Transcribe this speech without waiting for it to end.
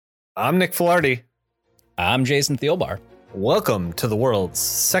I'm Nick Filardi. I'm Jason Thielbar. Welcome to the world's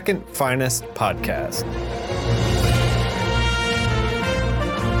second finest podcast.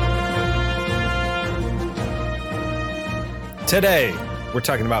 Today, we're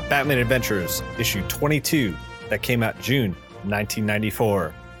talking about Batman Adventures, issue 22, that came out June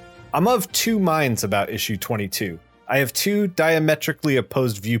 1994. I'm of two minds about issue 22. I have two diametrically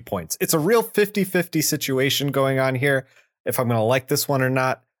opposed viewpoints. It's a real 50-50 situation going on here. If I'm going to like this one or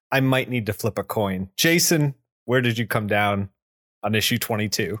not, I might need to flip a coin. Jason, where did you come down on issue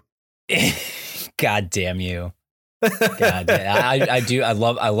 22? God damn you. God damn. I do. I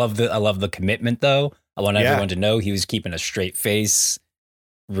love the commitment though. I want everyone to know he was keeping a straight face,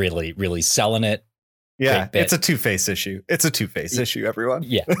 really selling it. Yeah, it's a two-face issue. It's a two-face issue, everyone.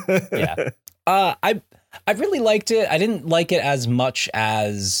 Yeah. I really liked it. I didn't like it as much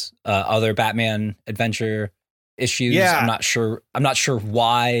as other Batman adventure issues. Yeah. I'm not sure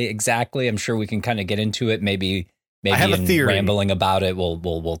why exactly. I'm sure we can kind of get into it. Maybe I have in a theory. Rambling about it,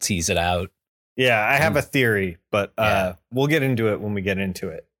 we'll tease it out. Yeah, I have a theory, but we'll get into it when we get into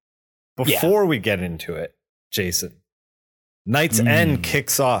it. Before we get into it, Jason, Night's End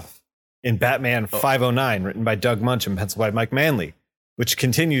kicks off in Batman 509, written by Doug Munch and penciled by Mike Manley, which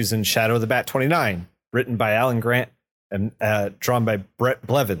continues in Shadow of the Bat 29, written by Alan Grant and drawn by Brett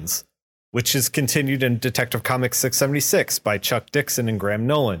Blevins, which is continued in Detective Comics 676 by Chuck Dixon and Graham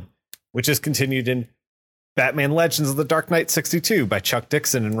Nolan, which is continued in Batman Legends of the Dark Knight 62 by Chuck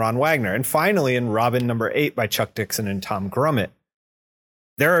Dixon and Ron Wagner, and finally in Robin number 8 by Chuck Dixon and Tom Grummett.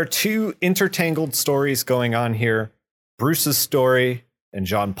 There are two intertangled stories going on here, Bruce's story and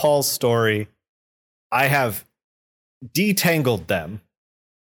Jean Paul's story. I have detangled them,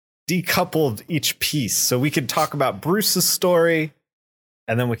 decoupled each piece, so we could talk about Bruce's story,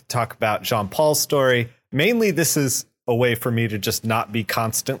 and then we could talk about Jean Paul's story. Mainly, this is a way for me to just not be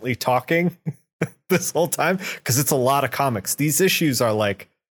constantly talking this whole time, because it's a lot of comics. These issues are like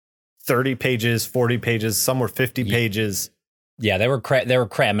 30 pages, 40 pages, some were 50 pages. Yeah, they were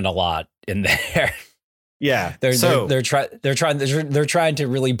cramming a lot in there. Yeah, they're trying to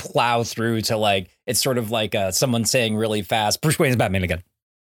really plow through to, like, it's sort of like someone saying really fast, Bruce Wayne's Batman again.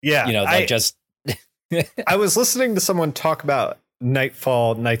 Yeah, you know, like just. I was listening to someone talk about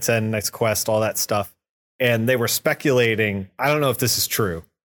Nightfall, Night's End, Night's Quest, all that stuff, and they were speculating. I don't know if this is true,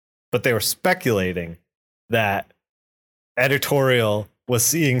 but they were speculating that editorial was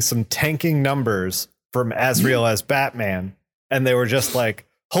seeing some tanking numbers from Azrael as Batman. And they were just like,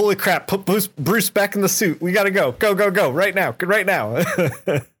 holy crap, put Bruce back in the suit. We got to go right now.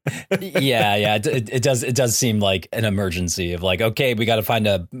 Yeah. It does seem like an emergency of like, OK, we got to find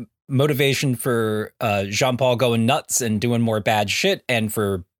a motivation for Jean Paul going nuts and doing more bad shit. And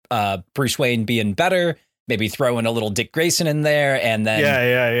for Bruce Wayne being better, maybe throw in a little Dick Grayson in there. And then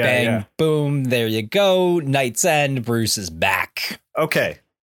bang, boom, there you go. Night's End. Bruce is back. OK,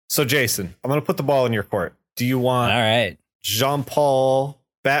 so Jason, I'm going to put the ball in your court. Do you want. All right. Jean Paul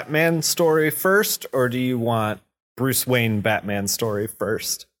Batman story first, or do you want Bruce Wayne Batman story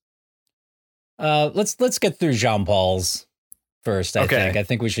first? Let's get through Jean Paul's first. I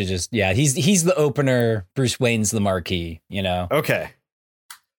think we should just he's the opener. Bruce Wayne's the marquee. You know. Okay.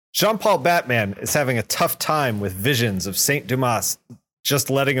 Jean Paul Batman is having a tough time with visions of Saint Dumas, just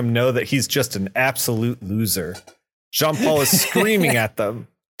letting him know that he's just an absolute loser. Jean Paul is screaming at them,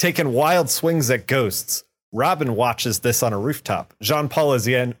 taking wild swings at ghosts. Robin watches this on a rooftop. Jean Paul is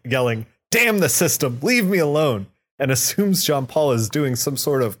yelling, "Damn the system, leave me alone," and assumes Jean Paul is doing some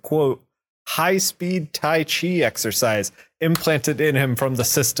sort of, quote, high-speed Tai Chi exercise implanted in him from the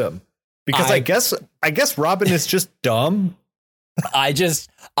system. Because I guess Robin is just dumb.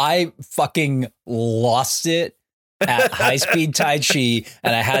 I fucking lost it at high-speed Tai Chi,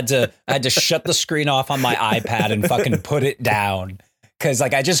 and I had to shut the screen off on my iPad and fucking put it down. Because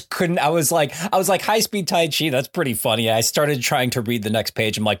like I just couldn't. I was like high speed Tai Chi. That's pretty funny. I started trying to read the next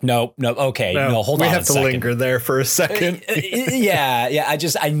page. I'm like, no, okay, no, hold on. We have to linger there for a second. Yeah.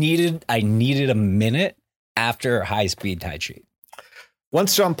 I needed a minute after high speed Tai Chi.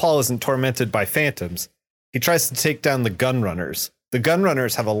 Once Jean Paul isn't tormented by phantoms, he tries to take down the Gunrunners. The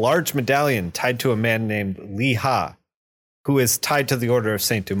Gunrunners have a large medallion tied to a man named Lee Ha, who is tied to the Order of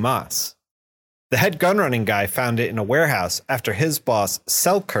Saint Dumas. The head gunrunning guy found it in a warehouse after his boss,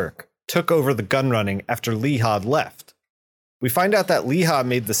 Selkirk, took over the gunrunning after Lee Ha left. We find out that Lee Ha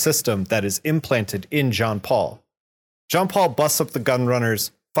made the system that is implanted in Jean Paul. Jean Paul busts up the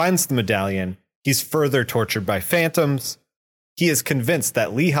gunrunners, finds the medallion. He's further tortured by phantoms. He is convinced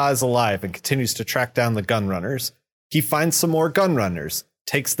that Lee Ha is alive and continues to track down the gunrunners. He finds some more gunrunners,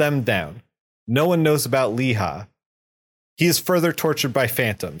 takes them down. No one knows about Lee Ha. He is further tortured by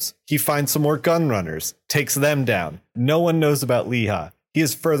phantoms. He finds some more gun runners, takes them down. No one knows about Leha. He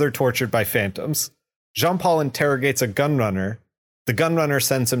is further tortured by phantoms. Jean-Paul interrogates a gun runner. The gun runner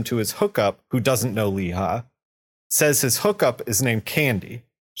sends him to his hookup, who doesn't know Leha. Says his hookup is named Candy.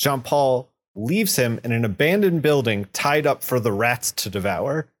 Jean-Paul leaves him in an abandoned building tied up for the rats to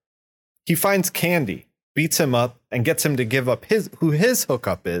devour. He finds Candy, beats him up, and gets him to give up who his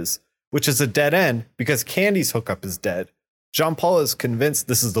hookup is, which is a dead end because Candy's hookup is dead. Jean-Paul is convinced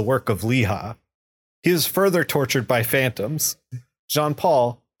this is the work of Leha. He is further tortured by phantoms.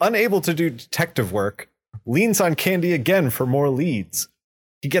 Jean-Paul, unable to do detective work, leans on Candy again for more leads.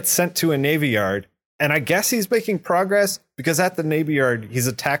 He gets sent to a Navy yard, and I guess he's making progress because at the Navy yard, he's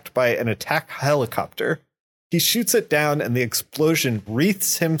attacked by an attack helicopter. He shoots it down, and the explosion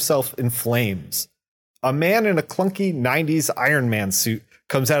wreaths himself in flames. A man in a clunky 90s Iron Man suit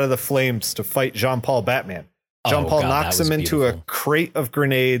comes out of the flames to fight Jean-Paul Batman. Jean-Paul knocks him into a crate of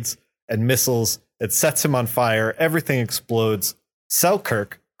grenades and missiles. It sets him on fire. Everything explodes.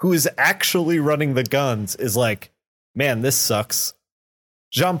 Selkirk, who is actually running the guns, is like, man, this sucks.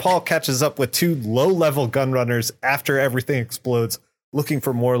 Jean-Paul catches up with two low-level gun runners after everything explodes, looking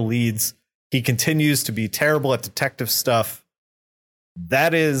for more leads. He continues to be terrible at detective stuff.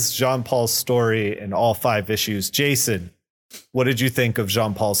 That is Jean-Paul's story in all 5 issues. Jason, what did you think of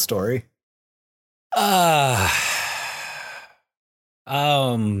Jean-Paul's story? I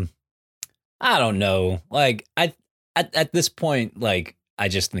don't know. Like, at this point, like, I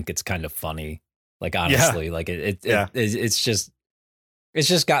just think it's kind of funny. Like, honestly, like it's just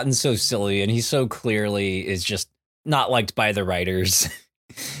gotten so silly, and he so clearly is just not liked by the writers.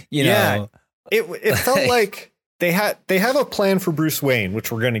 you know, it felt like they have a plan for Bruce Wayne,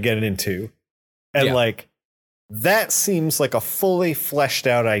 which we're going to get into, and like that seems like a fully fleshed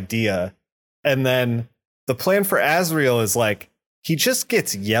out idea. And then the plan for Azrael is like, he just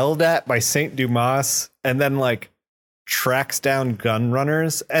gets yelled at by Saint Dumas and then like tracks down gun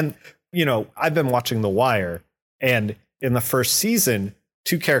runners. And, you know, I've been watching The Wire, and in the first season,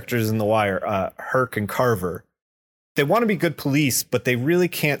 2 characters in The Wire, Herc and Carver, they want to be good police, but they really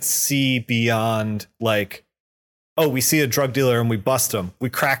can't see beyond like, oh, we see a drug dealer and we bust him. We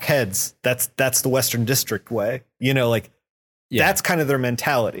crack heads. That's the Western District way. You know, like that's kind of their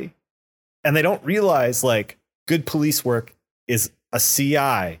mentality. And they don't realize like good police work is a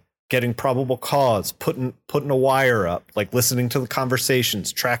CI, getting probable cause, putting a wire up, like listening to the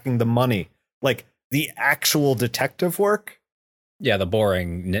conversations, tracking the money, like the actual detective work. Yeah, the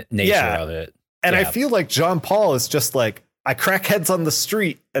boring nature of it. And I feel like Jean-Paul is just like, I crack heads on the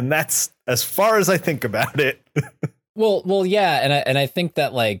street, and that's as far as I think about it. Well, yeah, and I think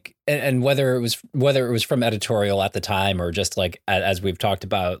that like, and whether it was from editorial at the time or just like as we've talked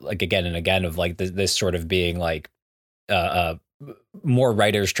about like again and again of like this sort of being like more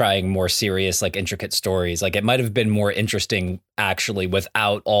writers trying more serious like intricate stories, like it might have been more interesting actually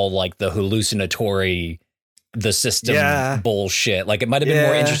without all like the hallucinatory the system bullshit. Like it might have been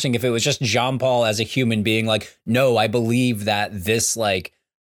more interesting if it was just Jean-Paul as a human being like, no, I believe that this like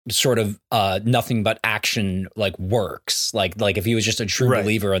sort of nothing but action like works, like if he was just a true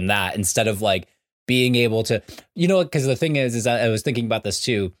believer in that instead of like being able to, you know, because the thing is I was thinking about this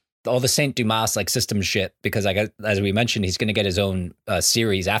too, all the Saint Dumas like system shit, because I got, as we mentioned, he's going to get his own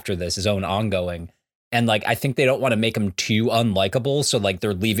series after this, his own ongoing, and like I think they don't want to make him too unlikable, so like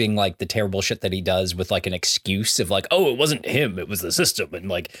they're leaving like the terrible shit that he does with like an excuse of like, oh, it wasn't him, it was the system, and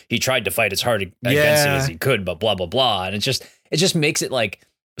like he tried to fight as hard against it as he could, but blah blah blah, and it just makes it like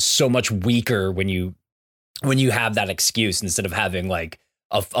so much weaker when you have that excuse instead of having like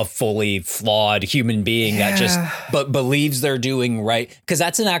a fully flawed human being that just but believes they're doing right, because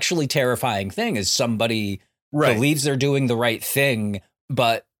that's an actually terrifying thing, is somebody believes they're doing the right thing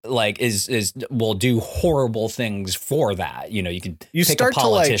but like is will do horrible things for that. You know, you pick a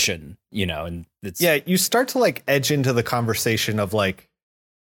politician, like, you know, and it's you start to like edge into the conversation of like,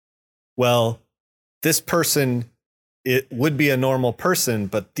 well, this person, it would be a normal person,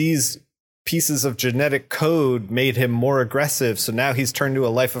 but these pieces of genetic code made him more aggressive, so now he's turned to a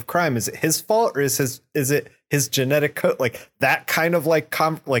life of crime. Is it his fault, or is it his genetic code? Like that kind of like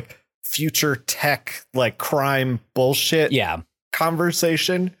like future tech like crime bullshit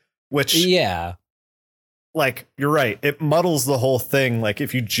conversation, which like you're right, it muddles the whole thing. Like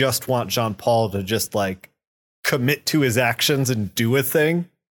if you just want Jean-Paul to just like commit to his actions and do a thing,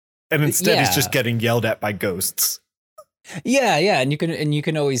 and instead he's just getting yelled at by ghosts. Yeah, and you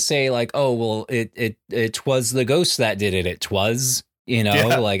can always say like, oh well, it was the ghost that did it. It was, you know,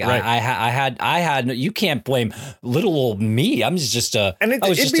 I had you can't blame little old me. I'm just and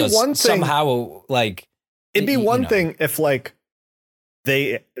it'd be one thing somehow like It'd be one thing if like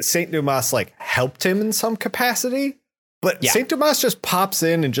Saint Dumas like helped him in some capacity, but Saint Dumas just pops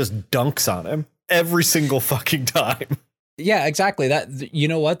in and just dunks on him every single fucking time. Yeah, exactly. That, you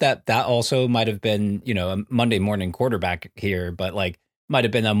know what, that also might have been, you know, a Monday morning quarterback here, but like might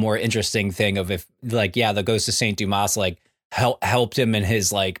have been a more interesting thing of if like, the Ghost of Saint Dumas like helped him in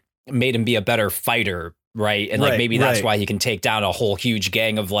his like made him be a better fighter, right? And like maybe that's why he can take down a whole huge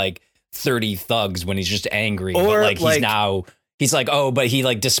gang of like 30 thugs when he's just angry. Or but like he's like, oh, but he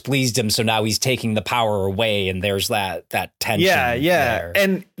like displeased him, so now he's taking the power away, and there's that tension. Yeah. There.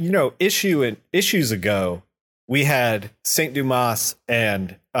 And you know, issues ago, we had Saint Dumas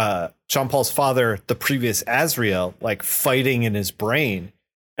and Jean Paul's father, the previous Azrael, like fighting in his brain.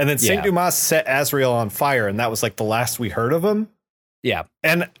 And then Saint Dumas set Azrael on fire, and that was like the last we heard of him. Yeah.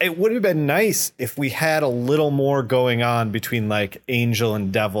 And it would have been nice if we had a little more going on between like angel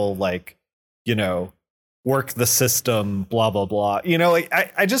and devil, like, you know, work the system, blah, blah, blah. You know, like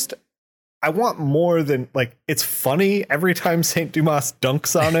I want more than like, it's funny every time Saint Dumas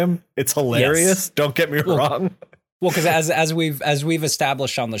dunks on him. It's hilarious. Yes. Don't get me wrong. Well, because as we've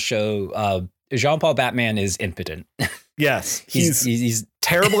established on the show, Jean-Paul Batman is impotent. Yes, he's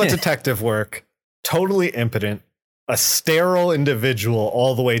terrible at detective work, totally impotent, a sterile individual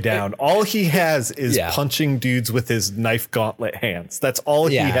all the way down. All he has is punching dudes with his knife gauntlet hands. That's all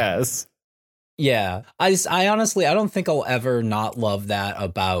he has. Yeah, I honestly, I don't think I'll ever not love that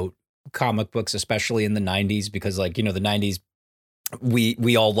about comic books, especially in the 90s, because like, you know, the 90s,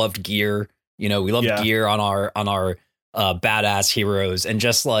 we all loved gear. You know, we loved gear on our badass heroes, and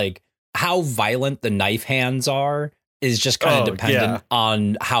just like how violent the knife hands are is just kind of dependent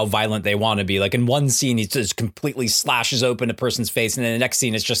on how violent they want to be. Like in one scene, he just completely slashes open a person's face, and then the next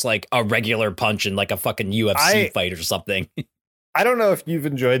scene it's just like a regular punch in like a fucking UFC fight or something. I don't know if you've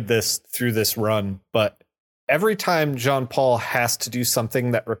enjoyed this through this run, but every time Jean Paul has to do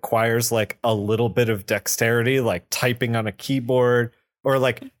something that requires like a little bit of dexterity, like typing on a keyboard, or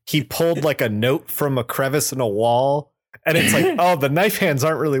like he pulled like a note from a crevice in a wall, and it's like, oh, the knife hands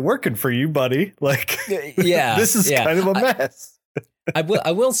aren't really working for you, buddy. Like, this is kind of a mess. I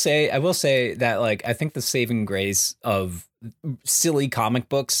will say that like I think the saving grace of silly comic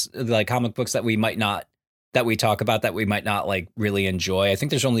books, like comic books that we talk about that we might not like really enjoy. I think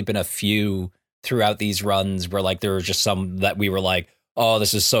there's only been a few throughout these runs where like there were just some that we were like, oh,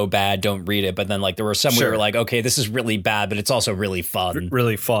 this is so bad, don't read it. But then like there were some we were like, okay, this is really bad, but it's also really fun.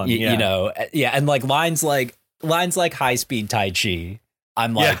 Really fun. You know, and like lines like high speed Tai Chi.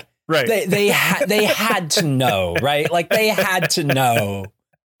 I'm like, right. They had to know, right? Like they had to know.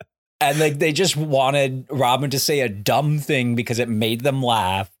 And like they just wanted Robin to say a dumb thing because it made them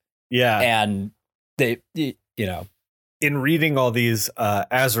laugh. Yeah. And they, you know, in reading all these the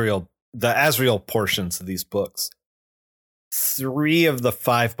Azrael portions of these books, 3 of the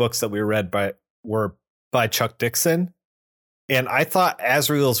 5 books that we read were by Chuck Dixon. And I thought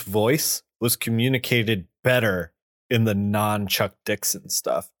Azrael's voice was communicated better in the non-Chuck Dixon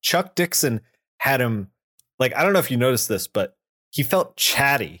stuff. Chuck Dixon had him, like, I don't know if you noticed this, but he felt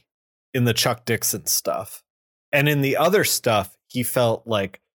chatty in the Chuck Dixon stuff. And in the other stuff, he felt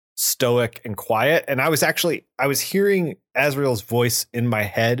like stoic and quiet. And I was hearing Azrael's voice in my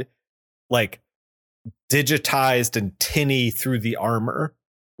head, like digitized and tinny through the armor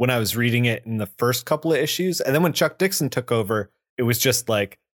when I was reading it in the first couple of issues. And then when Chuck Dixon took over, it was just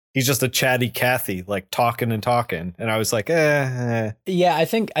like, he's just a chatty Cathy, like talking and talking. And I was like, Yeah, I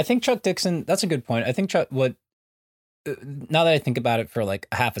think Chuck Dixon, that's a good point. I think now that I think about it for like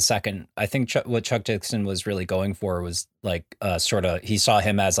half a second, I think what Chuck Dixon was really going for was like sort of, he saw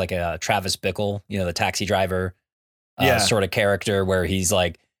him as like a Travis Bickle, you know, the taxi driver sort of character, where he's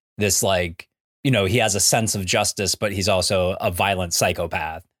like this, like, you know, he has a sense of justice, but he's also a violent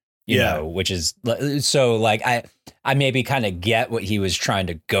psychopath, you know, which is so like, I maybe kind of get what he was trying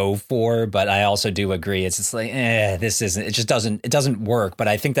to go for, but I also do agree. It's just like, this isn't, it doesn't work. But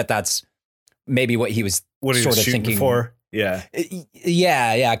I think that's maybe what he was sort of thinking for. Yeah.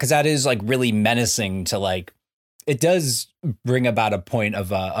 Yeah. Cause that is like really menacing to like, it does bring about a point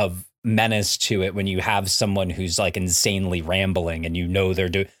of menace to it when you have someone who's like insanely rambling, and you know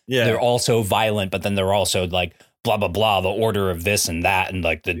they're also violent, but then they're also like blah blah blah, the order of this and that, and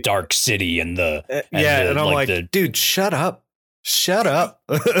like the dark city and and I'm like dude, shut up.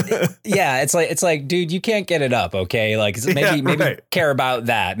 Yeah, it's like dude, you can't get it up, okay? Like maybe care about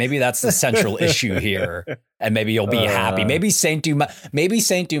that. Maybe that's the central issue here, and maybe you'll be happy. Maybe Saint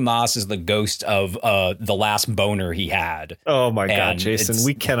Dumas is the ghost of the last boner he had. Oh my god, Jason,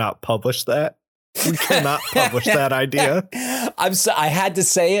 we cannot publish that. We cannot publish that idea. I had to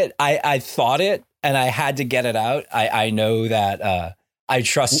say it. I thought it. and I had to get it out. I know that I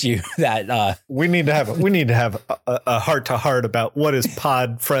trust you that we need to have a heart to heart about what is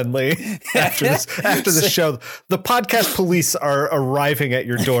pod friendly after the show. The podcast police are arriving at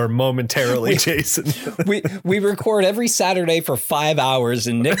your door momentarily, Jason. we record every Saturday for 5 hours,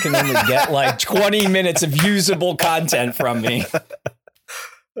 and Nick can only get like 20 minutes of usable content from me.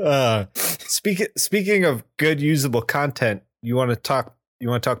 Speaking of good usable content, you want to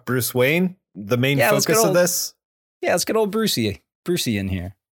talk Bruce Wayne, the main focus of this? Yeah, let's get old Brucey in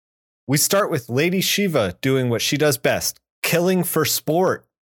here. We start with Lady Shiva doing what she does best, killing for sport.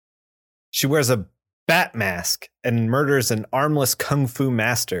 She wears a bat mask and murders an armless kung fu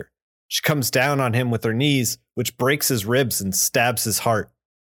master. She comes down on him with her knees, which breaks his ribs and stabs his heart.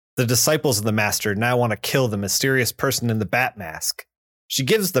 The disciples of the master now want to kill the mysterious person in the bat mask. She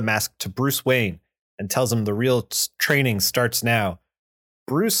gives the mask to Bruce Wayne and tells him the real training starts now.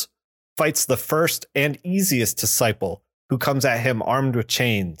 Bruce fights the first and easiest disciple, who comes at him armed with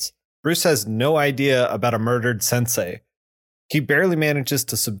chains. Bruce has no idea about a murdered sensei. He barely manages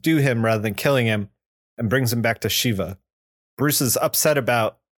to subdue him rather than killing him and brings him back to Shiva. Bruce is upset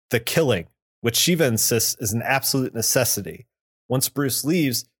about the killing, which Shiva insists is an absolute necessity. Once Bruce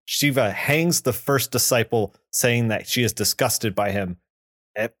leaves, Shiva hangs the first disciple, saying that she is disgusted by him,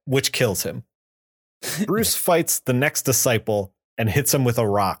 which kills him. Bruce fights the next disciple and hits him with a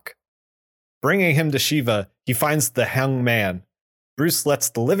rock. Bringing him to Shiva, he finds the hung man. Bruce lets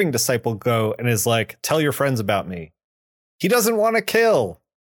the living disciple go and is like, tell your friends about me. He doesn't want to kill.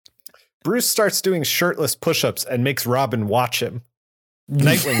 Bruce starts doing shirtless push-ups and makes Robin watch him.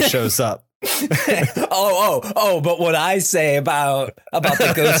 Nightwing shows up. But what I say about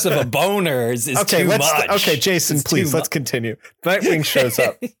the ghost of a boner is too much. Okay, Jason, please, let's continue. Nightwing shows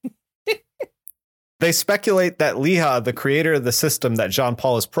up. They speculate that Leha, the creator of the system that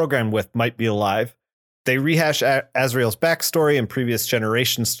Jean-Paul is programmed with, might be alive. They rehash Azrael's backstory and previous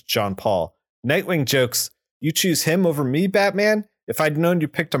generations to Jean-Paul. Nightwing jokes, you choose him over me, Batman? If I'd known you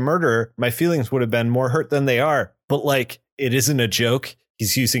picked a murderer, my feelings would have been more hurt than they are. But it isn't a joke.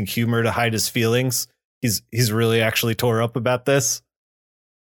 He's using humor to hide his feelings. He's really actually tore up about this.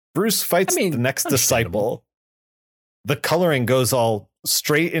 Bruce fights the next disciple. The coloring goes all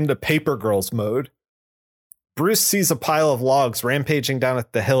straight into Paper Girls mode. Bruce sees a pile of logs rampaging down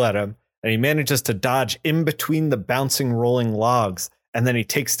at the hill at him, and he manages to dodge in between the bouncing, rolling logs, and then he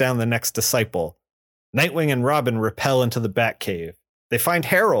takes down the next disciple. Nightwing and Robin repel into the Batcave. They find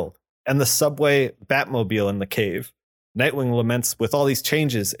Harold and the subway Batmobile in the cave. Nightwing laments, with all these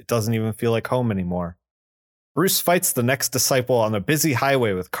changes, it doesn't even feel like home anymore. Bruce fights the next disciple on a busy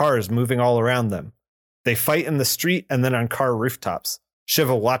highway with cars moving all around them. They fight in the street and then on car rooftops.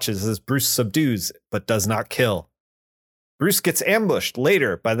 Shiva watches as Bruce subdues, but does not kill. Bruce gets ambushed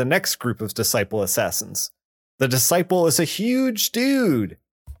later by the next group of disciple assassins. The disciple is a huge dude.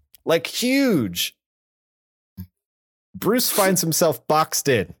 Huge. Bruce finds himself boxed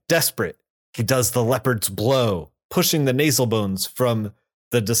in, desperate. He does the leopard's blow, pushing the nasal bones from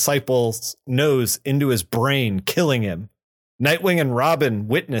the disciple's nose into his brain, killing him. Nightwing and Robin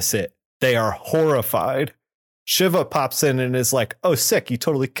witness it. They are horrified. Shiva pops in and is like, oh, sick, you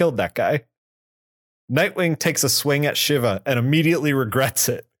totally killed that guy. Nightwing takes a swing at Shiva and immediately regrets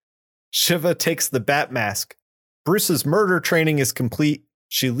it. Shiva takes the bat mask. Bruce's murder training is complete.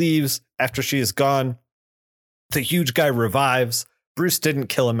 She leaves. After she is gone, the huge guy revives. Bruce didn't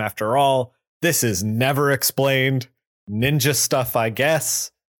kill him after all. This is never explained. Ninja stuff, I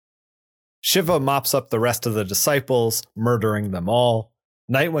guess. Shiva mops up the rest of the disciples, murdering them all.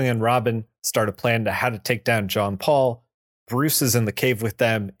 Nightwing and Robin start a plan to how to take down Jean-Paul. Bruce is in the cave with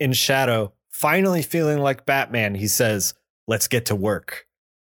them, in shadow, finally feeling like Batman. He says, let's get to work.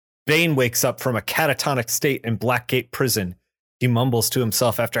 Bane wakes up from a catatonic state in Blackgate Prison. He mumbles to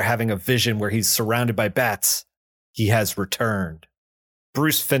himself after having a vision where he's surrounded by bats. He has returned.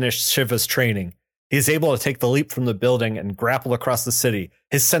 Bruce finished Shiva's training. He is able to take the leap from the building and grapple across the city.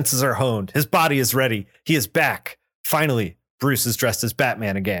 His senses are honed. His body is ready. He is back. Finally, Bruce is dressed as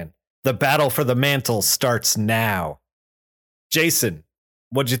Batman again. The battle for the mantle starts now. Jason,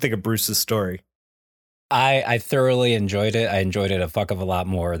 what did you think of Bruce's story? I thoroughly enjoyed it. I enjoyed it a fuck of a lot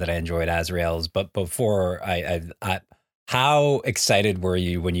more than I enjoyed Azrael's. But before how excited were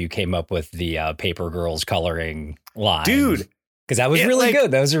you when you came up with the Paper Girls coloring line? Dude. Because that was really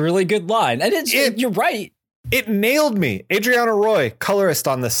good. That was a really good line. And you're right. It nailed me. Adriana Roy, colorist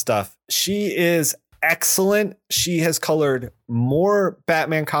on this stuff. She is excellent. She has colored more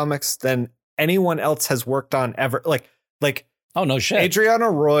Batman comics than anyone else has worked on ever. Oh, no shit. Adriana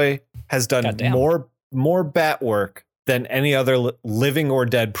Roy has done more Bat work than any other living or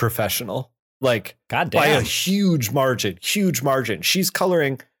dead professional. like by a huge margin. She's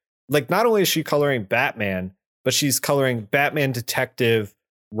coloring, like, not only is she coloring Batman, but she's coloring Batman Detective,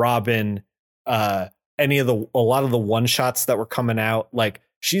 Robin, a lot of the one shots that were coming out. Like,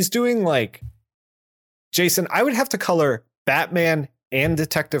 she's doing, like, Jason, I would have to color Batman and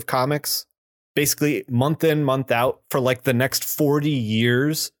Detective Comics basically month in, month out for like the next 40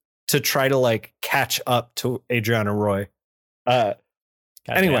 years to try to like catch up to Adriana Roy.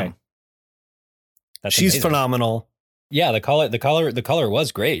 Anyway, she's amazing. Phenomenal. Yeah, the color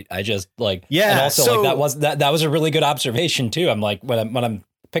was great. I just like, yeah, and also like that was a really good observation too. I'm like, when I'm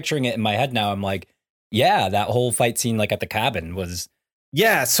picturing it in my head now, I'm like, yeah, that whole fight scene like at the cabin was.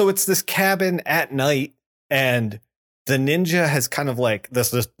 Yeah, so it's this cabin at night, and the ninja has kind of like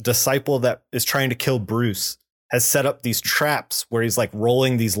this disciple that is trying to kill Bruce has set up these traps where he's like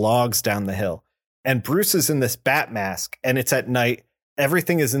rolling these logs down the hill. And Bruce is in this bat mask, and it's at night.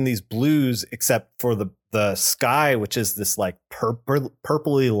 Everything is in these blues except for the sky, which is this like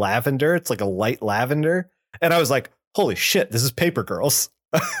purpley lavender. It's like a light lavender. And I was like, holy shit, this is Paper Girls.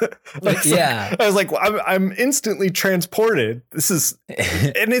 Yeah. I was like, I'm instantly transported. This is,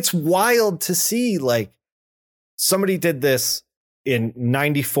 and it's wild to see, like, somebody did this in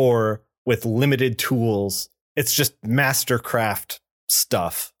 94 with limited tools. It's just mastercraft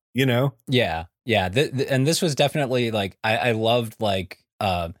stuff, you know? Yeah. Yeah. And this was definitely like, I loved like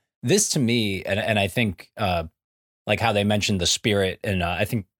this to me. And I think like how they mentioned the spirit, and I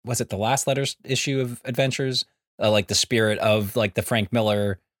think, was it the last letters issue of Adventures? Like the spirit of like the Frank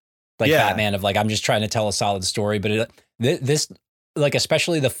Miller, like Batman of like, I'm just trying to tell a solid story. But this, like,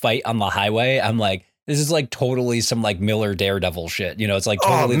 especially the fight on the highway, I'm like, this is like totally some like Miller Daredevil shit. You know, it's like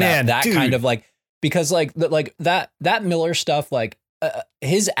totally that kind of like, because like that Miller stuff, like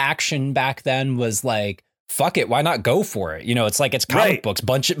his action back then was like, fuck it, why not go for it? You know, it's like, it's comic books,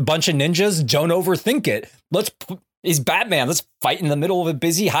 bunch of ninjas, don't overthink it. He's Batman. Let's fight in the middle of a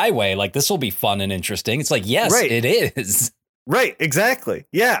busy highway. Like, this will be fun and interesting. It's like, yes, it is. Right. Exactly.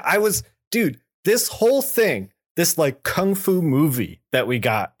 Yeah. This whole thing, this like kung fu movie that we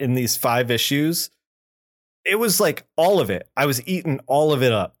got in these 5 issues, it was like all of it. I was eating all of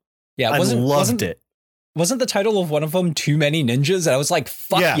it up. Yeah. I loved it. Wasn't the title of one of them Too Many Ninjas? And I was like,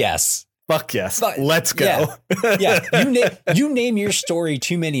 fuck yes. Fuck yes. Let's go. Yeah. You name your story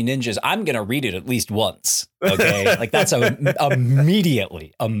Too Many Ninjas, I'm going to read it at least once. Okay. Like, that's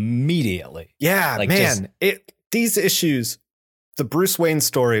immediately. Yeah, like, man. These issues, the Bruce Wayne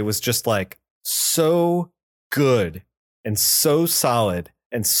story was just like so good and so solid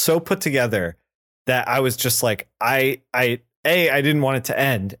and so put together that I was just like, I didn't want it to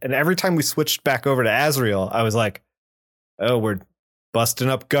end. And every time we switched back over to Azrael, I was like, oh, we're busting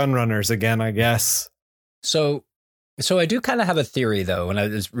up gun runners again, I guess. So I do kind of have a theory, though, when I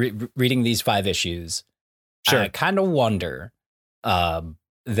was reading these 5 issues. Sure. I kind of wonder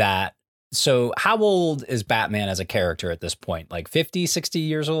that. So how old is Batman as a character at this point? Like 50, 60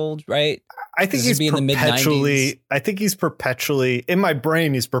 years old, right? I think he's in the mid-90s. I think he's perpetually, in my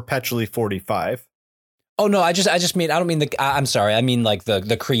brain, he's perpetually 45. Oh, no, I just mean, I don't mean I'm sorry. I mean like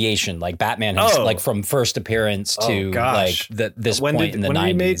the creation, like Batman has like from first appearance to like this point in the 90s. When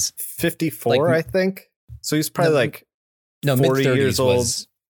he made 54, like, I think. So he's probably 40 years old.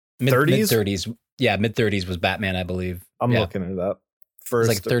 30s. Yeah, mid-30s was Batman, I believe. I'm looking it up. First,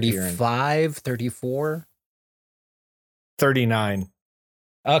 like 35, 34? 39.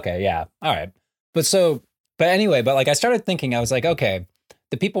 Okay, yeah. All right. But anyway, like I started thinking, I was like, okay,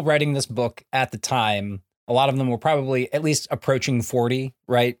 the people writing this book at the time, a lot of them were probably at least approaching 40,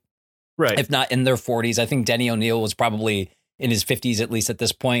 right? Right. If not in their 40s. I think Denny O'Neil was probably in his 50s, at least at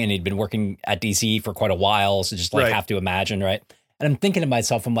this point, and he'd been working at DC for quite a while. So just like have to imagine, right? And I'm thinking to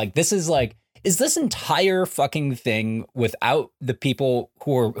myself, I'm like, this is like, is this entire fucking thing without the people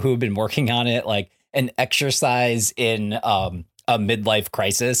who have been working on it, like an exercise in a midlife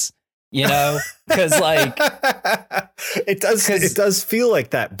crisis? You know, because like it does feel like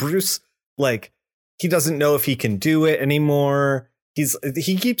that. Bruce, like, he doesn't know if he can do it anymore.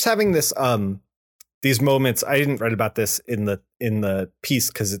 He keeps having this these moments. I didn't write about this in the piece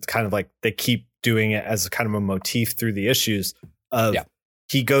because it's kind of like they keep doing it as kind of a motif through the issues of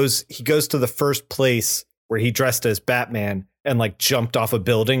he goes to the first place where he dressed as Batman and like jumped off a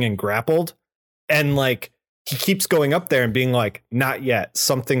building and grappled, and like he keeps going up there and being like, not yet.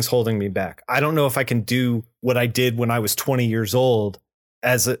 Something's holding me back. I don't know if I can do what I did when I was 20 years old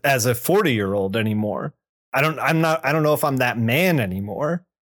as a 40-year-old anymore. I don't know if I'm that man anymore.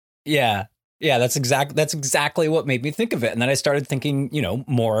 Yeah. Yeah, that's exactly what made me think of it. And then I started thinking,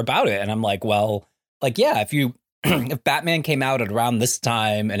 more about it. And I'm like, well, like, yeah, if you if Batman came out at around this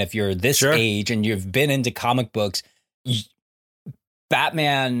time, and if you're this age and you've been into comic books,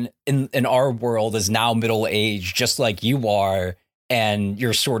 Batman in our world is now middle aged, just like you are, and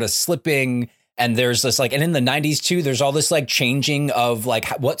you're sort of slipping. And there's this like, and in the 90s too, there's all this like changing of like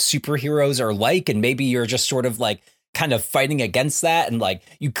what superheroes are like, and maybe you're just sort of like kind of fighting against that, and like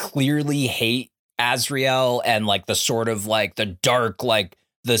you clearly hate Azrael and like the sort of like the dark, like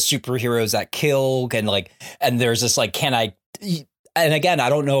the superheroes that kill, and like, and there's this like, and again, I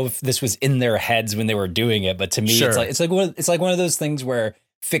don't know if this was in their heads when they were doing it, but to me, it's like one of those things where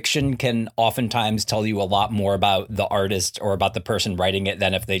fiction can oftentimes tell you a lot more about the artist or about the person writing it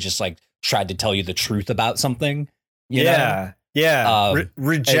than if they just like tried to tell you the truth about something. You know?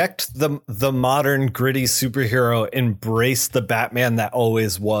 Reject the modern gritty superhero, embrace the Batman that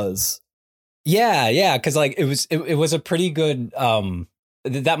always was. Yeah, because like it was a pretty good.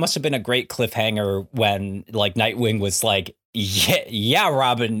 That must have been a great cliffhanger when like Nightwing was like, yeah,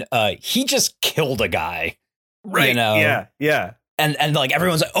 Robin, he just killed a guy, right? You know? Yeah, and like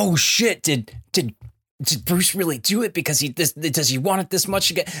everyone's like, oh shit, did Bruce really do it because does he want it this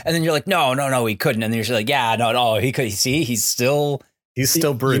much again? And then you're like, no, he couldn't. And then you're like, yeah, no, he could. See, he's still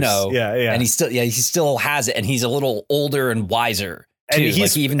Bruce, you know, yeah, and he still has it, and he's a little older and wiser too. And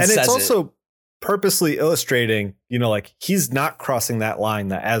like he even says it's also purposely illustrating, you know, like he's not crossing that line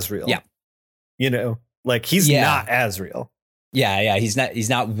that Azrael. Yeah. You know, like he's not Azrael. Yeah. He's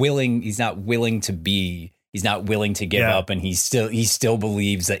not willing to give up, and he still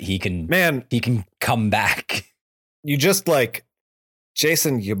believes that he can come back. You just like,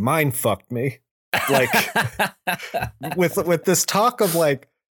 Jason, you mind fucked me. Like with this talk of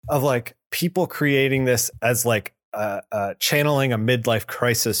people creating this as like channeling a midlife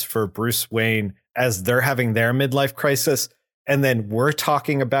crisis for Bruce Wayne as they're having their midlife crisis. And then we're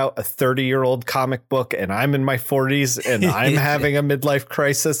talking about a 30-year-old comic book, and I'm in my 40s and I'm having a midlife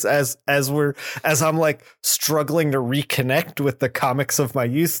crisis as I'm like struggling to reconnect with the comics of my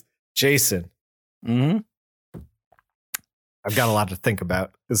youth. Jason, I've got a lot to think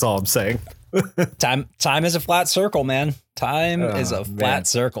about, is all I'm saying. Time is a flat circle, man. Time is a flat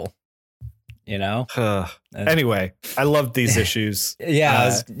circle. You know? Anyway, I love these issues.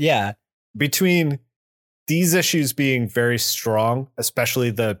 Yeah. Between these issues being very strong,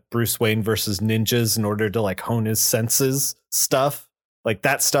 especially the Bruce Wayne versus ninjas in order to like hone his senses stuff, like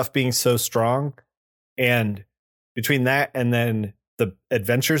that stuff being so strong. And between that and then the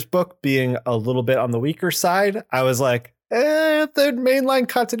Adventures book being a little bit on the weaker side, I was like, the mainline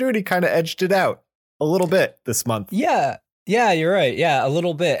continuity kind of edged it out a little bit this month. Yeah, you're right. Yeah, a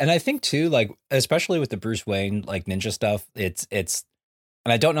little bit. And I think too, like, especially with the Bruce Wayne, like ninja stuff, it's,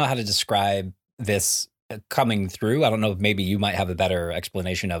 and I don't know how to describe this coming through. I don't know if maybe you might have a better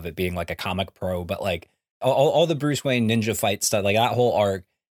explanation of it being like a comic pro, but like all the Bruce Wayne ninja fight stuff, like that whole arc,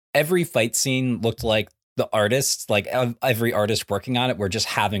 every fight scene looked like the artists, like every artist working on it, were just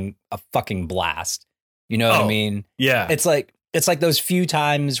having a fucking blast. You know what I mean? Yeah. It's like those few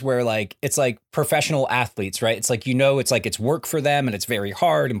times where like, it's like professional athletes, right? It's like, you know, it's like it's work for them and it's very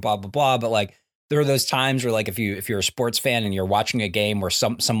hard and blah, blah, blah. But like, there are those times where like, if you're a sports fan and you're watching a game where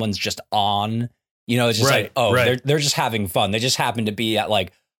someone's just on, you know, it's just they're just having fun. They just happen to be at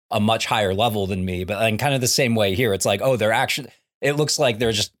like a much higher level than me. But then kind of the same way here, it's like, they're actually, it looks like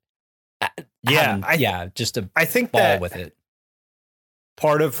they're just, just a I think ball that with it.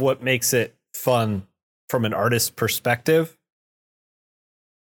 Part of what makes it fun from an artist's perspective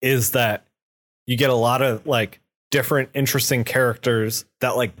is that you get a lot of like different interesting characters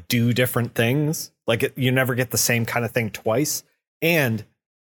that like do different things. Like you never get the same kind of thing twice, and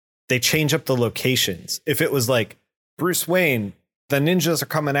they change up the locations. If it was like Bruce Wayne, the ninjas are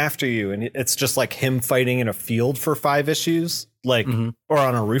coming after you, and it's just like him fighting in a field for 5 issues, like, or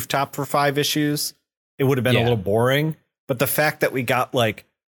on a rooftop for 5 issues, it would have been a little boring. But the fact that we got like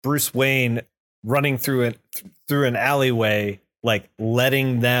Bruce Wayne running through an alleyway, like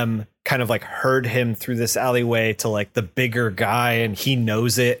letting them kind of like herd him through this alleyway to like the bigger guy, and he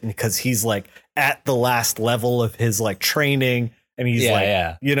knows it, and because he's like at the last level of his like training, and he's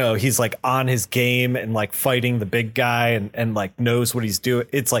you know, he's like on his game and like fighting the big guy and like knows what he's doing.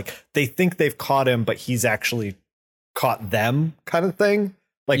 It's like they think they've caught him, but he's actually caught them, kind of thing.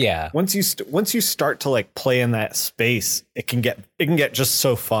 Like once you start to like play in that space, it can get just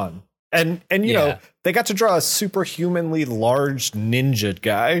so fun. And you know, they got to draw a superhumanly large ninja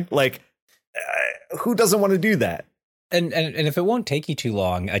guy. Like, who doesn't want to do that? And if it won't take you too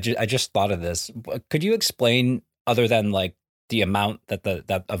long, I just thought of this. Could you explain, other than like the amount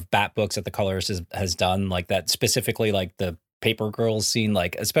that of Bat books that the colorist has done, like that specifically, like the Paper Girls scene,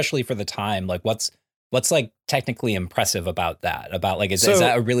 like especially for the time, like what's What's like technically impressive about that? About like, is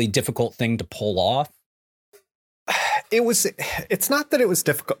that a really difficult thing to pull off? It's not that it was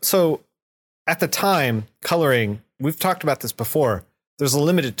difficult. So at the time, coloring, we've talked about this before, there's a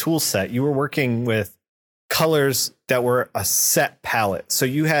limited tool set. You were working with colors that were a set palette. So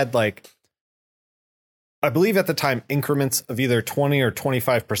you had like, I believe at the time, increments of either 20 or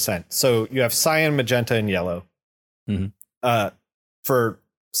 25%. So you have cyan, magenta, and yellow. Mm-hmm. For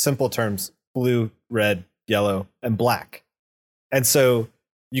simple terms, blue, red, yellow, and black. And so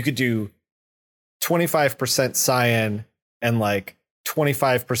you could do 25% cyan and like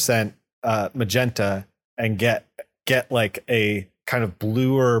 25% magenta and get like a kind of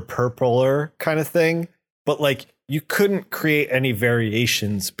bluer, purpler kind of thing. But like you couldn't create any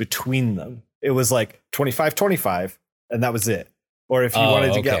variations between them. It was like 25, and that was it. Or if you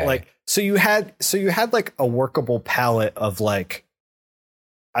wanted to get like, so you had like a workable palette of like,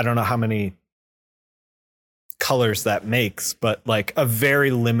 I don't know how many colors that makes, but like a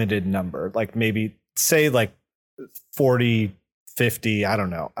very limited number, like maybe say like 40, 50, I don't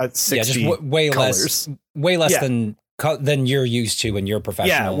know, 60 just way colors. less than you're used to in your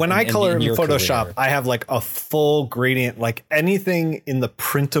professional. Yeah, when I color in Photoshop, career. I have like a full gradient, like anything in the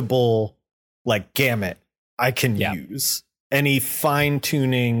printable like gamut I can use. Any fine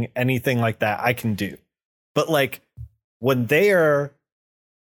tuning, anything like that I can do. But like when they are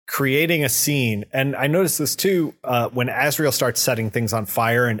creating a scene, and I noticed this too, when Azrael starts setting things on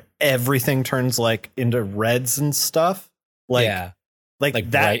fire and everything turns like into reds and stuff. Like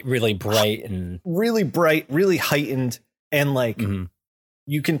that, bright, really bright and really bright, really heightened. And like,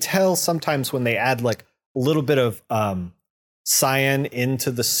 you can tell sometimes when they add like a little bit of cyan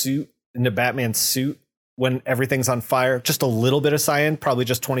into the suit, into Batman's suit, when everything's on fire, just a little bit of cyan, probably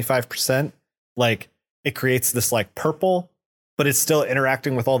just 25%. Like it creates this like purple, but it's still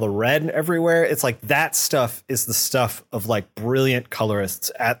interacting with all the red everywhere. It's like that stuff is the stuff of like brilliant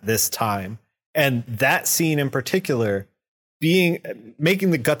colorists at this time. And that scene in particular,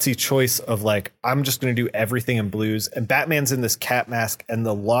 making the gutsy choice of like, I'm just going to do everything in blues, and Batman's in this cat mask and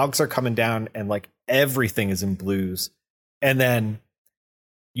the logs are coming down and like everything is in blues. And then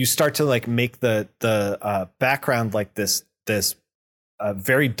you start to like make the background like this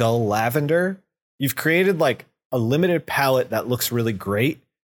very dull lavender. You've created like a limited palette that looks really great,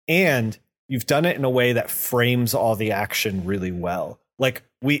 and you've done it in a way that frames all the action really well. Like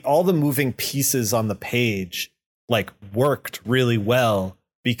all the moving pieces on the page like worked really well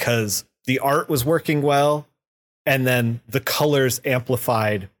because the art was working well, and then the colors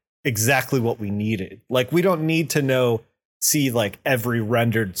amplified exactly what we needed. Like we don't need to see like every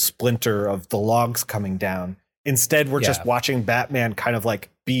rendered splinter of the logs coming down. Instead, we're just watching Batman kind of like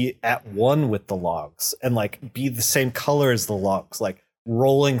be at one with the logs and like be the same color as the logs, like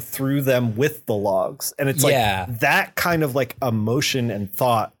rolling through them with the logs. And it's like that kind of like emotion and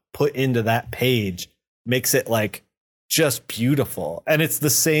thought put into that page makes it like just beautiful. And it's the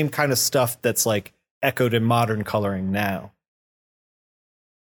same kind of stuff that's like echoed in modern coloring now.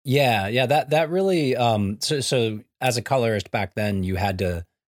 Yeah, that really so as a colorist back then,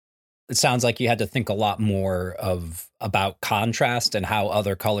 it sounds like you had to think a lot more about contrast and how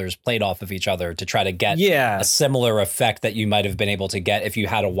other colors played off of each other to try to get a similar effect that you might have been able to get if you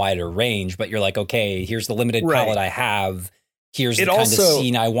had a wider range. But you're like, okay, here's the limited palette I have. Here's the kind of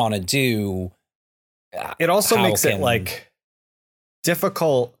scene I want to do. It also makes it like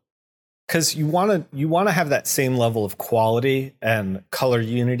difficult because you want to have that same level of quality and color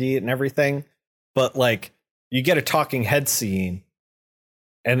unity and everything. But like you get a talking head scene,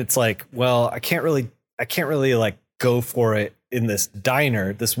 and it's like, well, I can't really like go for it in this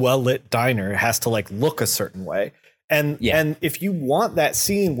diner, this well-lit diner. It has to like look a certain way. And if you want that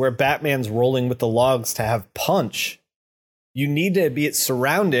scene where Batman's rolling with the logs to have punch, you need to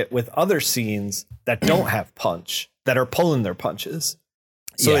surround it with other scenes that don't have punch, that are pulling their punches.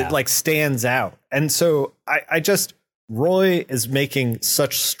 So it like stands out. And so Roy is making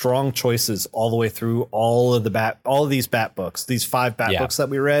such strong choices all the way through all of these Bat books, these 5 Bat books that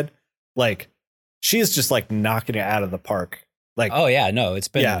we read. Like she is just like knocking it out of the park. Like, oh yeah, no, it's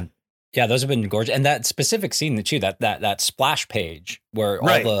been, those have been gorgeous. And that specific scene too, that splash page where all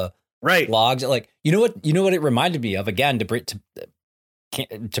the logs, like, you know what it reminded me of again,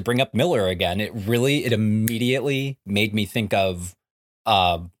 to bring up Miller again. It immediately made me think of,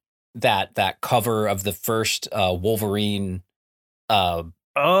 that cover of the first Wolverine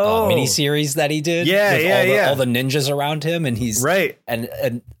miniseries that he did. All the ninjas around him, and he's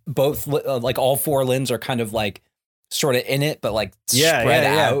and both like all 4 limbs are kind of like sort of in it, but like spread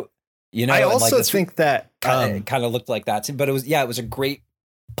out. You know, I also think that kind of looked like that too. But it was a great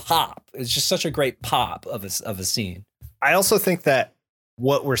pop. It's just such a great pop of a scene. I also think that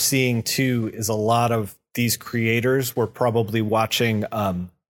what we're seeing too is a lot of these creators were probably watching kind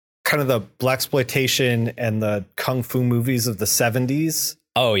of the blaxploitation and the kung fu movies of the 70s.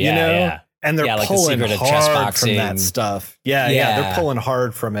 Oh yeah, yeah. And they're like pulling the hard from that stuff. Yeah, they're pulling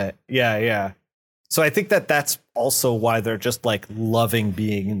hard from it. Yeah. So I think that that's also why they're just like loving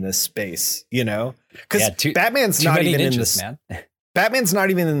being in this space, because Batman's not even in this. Man. Batman's not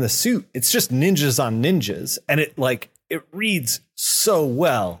even in the suit. It's just ninjas on ninjas, and it reads so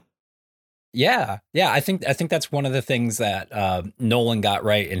well. Yeah. I think that's one of the things that Nolan got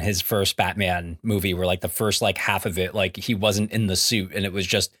right in his first Batman movie, where like the first like half of it, like he wasn't in the suit, and it was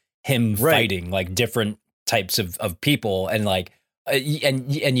just him fighting like different types of people, and like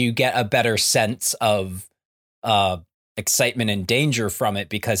and you get a better sense of excitement and danger from it,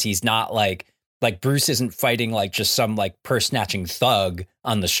 because he's not like Bruce isn't fighting like just some like purse snatching thug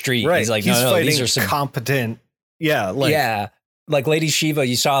on the street. Right. He's like, he's no, fighting these are some competent. Like Lady Shiva,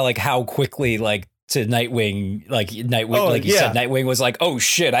 you saw like how quickly like to Nightwing, you said, Nightwing was like, oh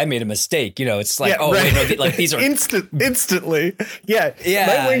shit, I made a mistake. It's like, wait, no, like these are instantly. Yeah.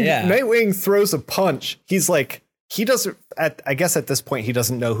 Nightwing throws a punch. He's like, he doesn't, I guess at this point, he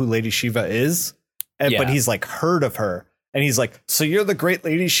doesn't know who Lady Shiva is, but he's like heard of her. And he's like, so you're the great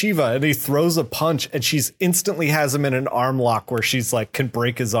Lady Shiva. And he throws a punch, and she's instantly has him in an arm lock where she's like, can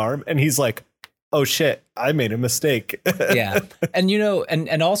break his arm. And he's like, oh shit, I made a mistake. Yeah. And,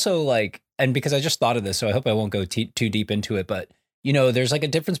 and also like, and because I just thought of this, so I hope I won't go too deep into it, but there's like a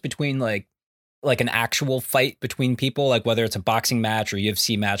difference between like an actual fight between people, like whether it's a boxing match or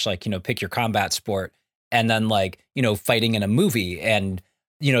UFC match, like, pick your combat sport, and then like, fighting in a movie. And,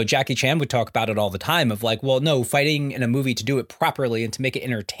 Jackie Chan would talk about it all the time of like, well, no, fighting in a movie, to do it properly and to make it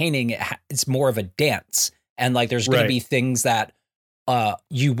entertaining, it's more of a dance. And like, there's going to be things that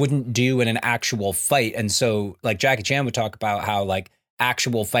you wouldn't do in an actual fight. And so like Jackie Chan would talk about how like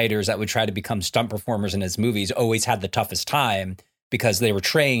actual fighters that would try to become stunt performers in his movies always had the toughest time, because they were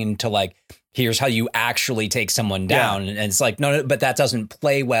trained to like, here's how you actually take someone down. And it's like, no, but that doesn't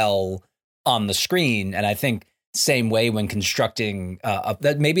play well on the screen. And I think same way when constructing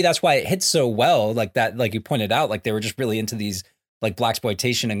that, maybe that's why it hits so well, like that, like you pointed out, like they were just really into these like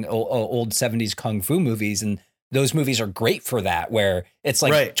blaxploitation and old 70s kung fu movies. And those movies are great for that, where it's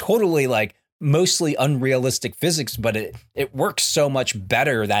like totally like mostly unrealistic physics, but it works so much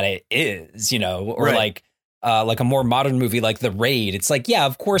better that it is, or like a more modern movie like The Raid. It's like, yeah,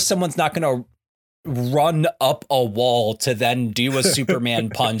 of course someone's not going to run up a wall to then do a Superman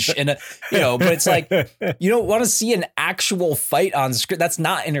punch in a, but it's like, you don't want to see an actual fight on screen. That's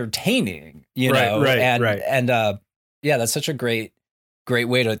not entertaining, And that's such a great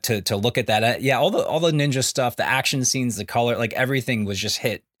way to look at that. All the ninja stuff, the action scenes, the color, like everything was just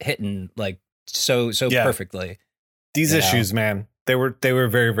hitting like so perfectly. These issues, man, they were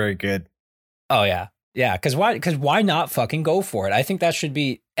very, very good. Oh yeah. Yeah, because why not fucking go for it? I think that should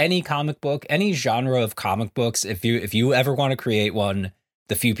be any comic book, any genre of comic books. If you ever want to create one,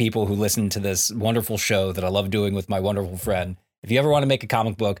 the few people who listen to this wonderful show that I love doing with my wonderful friend, if you ever want to make a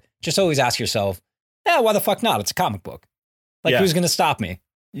comic book, just always ask yourself, why the fuck not? It's a comic book. Like, who's going to stop me?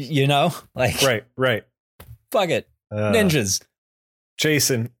 Like, right. Fuck it. Ninjas.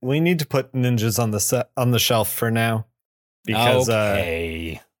 Jason, we need to put ninjas on the shelf for now, because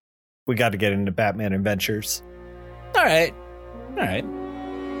we got to get into Batman Adventures. All right.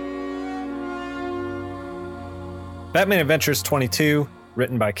 Batman Adventures 22,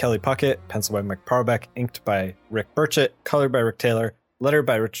 written by Kelly Puckett, penciled by Mike Parbeck, inked by Rick Burchett, colored by Rick Taylor, lettered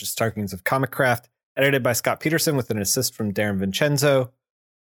by Richard Starkings of Comic Craft, edited by Scott Peterson with an assist from Darren Vincenzo.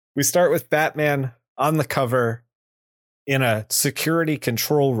 We start with Batman on the cover in a security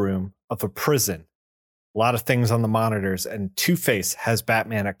control room of a prison. A lot of things on the monitors, and Two-Face has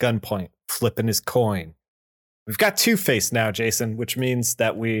Batman at gunpoint, flipping his coin. We've got Two-Face now, Jason, which means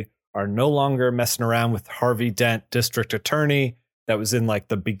that we are no longer messing around with Harvey Dent, District Attorney, that was in like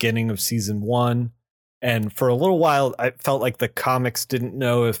the beginning of season 1. And for a little while, I felt like the comics didn't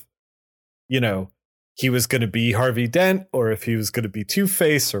know if, he was going to be Harvey Dent or if he was going to be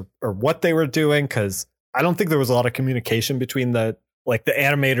Two-Face or what they were doing, because I don't think there was a lot of communication between the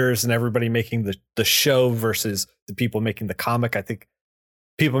animators and everybody making the show versus the people making the comic. I think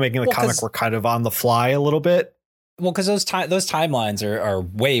people making the comic were kind of on the fly a little bit. Well, because those timelines are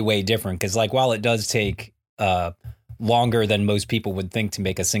way, way different. Because like, while it does take longer than most people would think to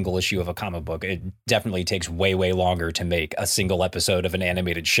make a single issue of a comic book, it definitely takes way, way longer to make a single episode of an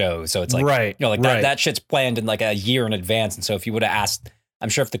animated show. So it's like, that shit's planned in like a year in advance. And so if you would have asked, I'm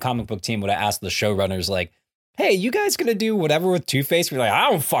sure if the comic book team would have asked the showrunners, like, hey, you guys gonna do whatever with Two-Face? We're like, I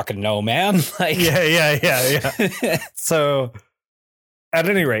don't fucking know, man. Like, yeah. So at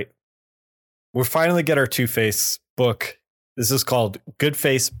any rate, we finally get our Two-Face book. This is called Good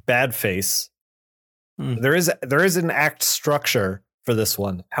Face, Bad Face. There is an act structure for this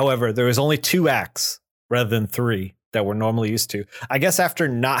one. However, there is only 2 acts rather than 3 that we're normally used to. I guess after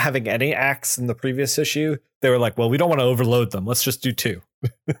not having any acts in the previous issue, they were like, well, we don't want to overload them. Let's just do 2.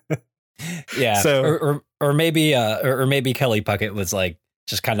 Yeah. So, or maybe Kelly Puckett was like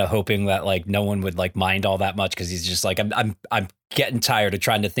just kind of hoping that like no one would like mind all that much, because he's just like, I'm getting tired of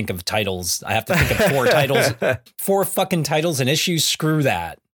trying to think of titles. I have to think of 4 titles, 4 fucking titles and issues. Screw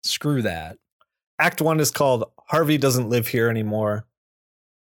that. Act 1 is called Harvey Doesn't Live Here Anymore.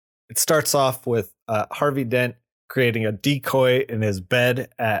 It starts off with Harvey Dent creating a decoy in his bed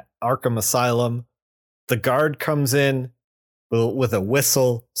at Arkham Asylum. The guard comes in with a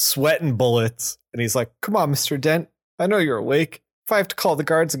whistle, sweating bullets, and he's like, come on, Mr. Dent, I know you're awake. If I have to call the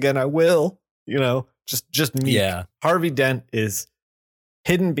guards again, I will. You know, just meek. Yeah. Harvey Dent is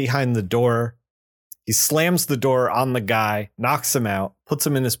hidden behind the door. He slams the door on the guy, knocks him out, puts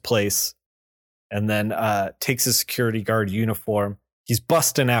him in his place, and then takes his security guard uniform. He's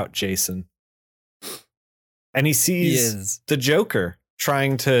busting out, Jason. And he sees the Joker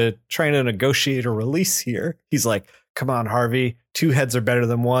trying to negotiate a release here. He's like, come on, Harvey, 2 heads are better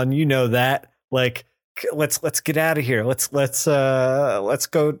than 1. You know that. Like, let's get out of here. Let's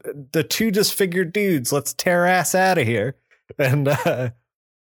go. The 2 disfigured dudes. Let's tear ass out of here. And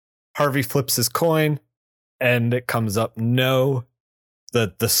Harvey flips his coin, and it comes up no,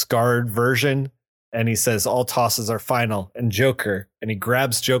 the scarred version. And he says all tosses are final, and Joker, and he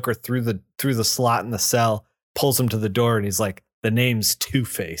grabs Joker through the slot in the cell, pulls him to the door, and he's like, the name's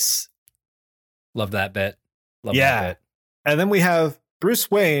Two-Face. Love that bit. That bit. And then we have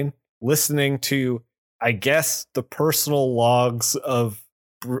Bruce Wayne listening to, I guess, the personal logs of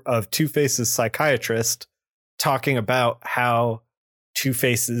Two-Face's psychiatrist talking about how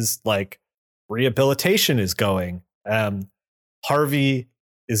Two-Face's like rehabilitation is going. Harvey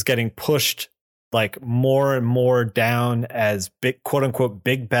is getting pushed like more and more down as big, quote unquote,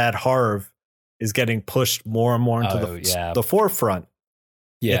 big bad Harv is getting pushed more and more into the forefront.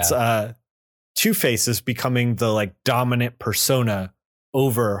 Yeah. It's Two-Face is becoming the like dominant persona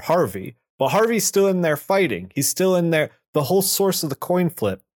over Harvey, but Harvey's still in there fighting. He's still in there. The whole source of the coin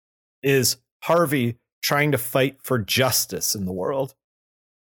flip is Harvey trying to fight for justice in the world.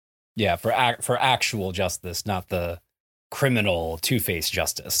 Yeah, for actual justice, not the criminal Two-Face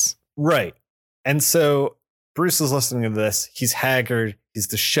justice. Right. And so Bruce is listening to this. He's haggard. He's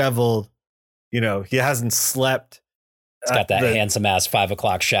disheveled. You know, he hasn't slept. It's got that handsome ass 5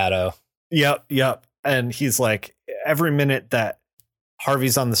 o'clock shadow. Yep. And he's like, every minute that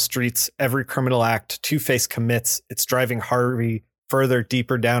Harvey's on the streets, every criminal act Two-Face commits, it's driving Harvey further,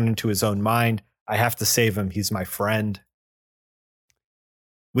 deeper down into his own mind. I have to save him. He's my friend.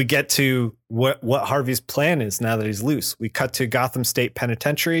 We get to what Harvey's plan is now that he's loose. We cut to Gotham State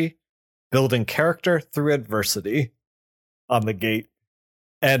Penitentiary, building character through adversity on the gate.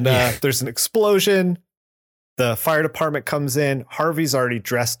 And there's an explosion. The fire department comes in. Harvey's already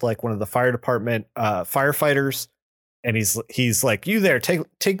dressed like one of the fire department firefighters. And he's like, you there,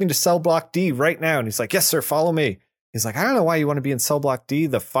 take me to cell block D right now. And he's like, yes, sir, follow me. He's like, I don't know why you want to be in cell block D.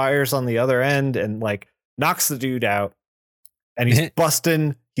 The fire's on the other end, and like knocks the dude out. And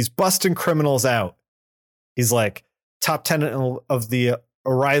he's busting criminals out. He's like top tenant of the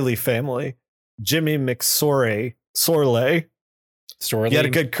O'Reilly family, Jimmy McSorley. You had a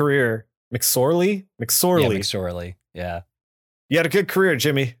good career. McSorley? Yeah, McSorley. Yeah. You had a good career,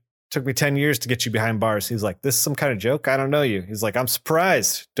 Jimmy. Took me 10 years to get you behind bars. He's like, this is some kind of joke? I don't know you. He's like, I'm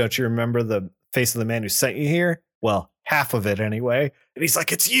surprised. Don't you remember the face of the man who sent you here? Well, half of it anyway. And he's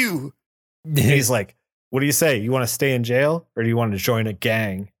like, it's you. And he's like, what do you say? You want to stay in jail, or do you want to join a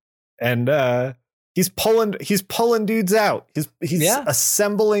gang? And he's pulling dudes out. He's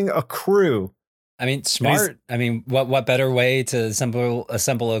assembling a crew. I mean, smart. I mean, what better way to assemble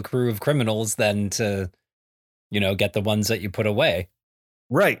a crew of criminals than to, get the ones that you put away?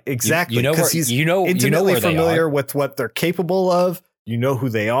 Right, exactly. He's intimately where familiar with what they're capable of. You know who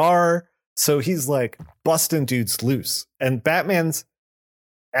they are. So he's like busting dudes loose. And Batman's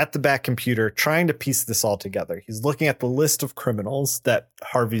at the back computer trying to piece this all together. He's looking at the list of criminals that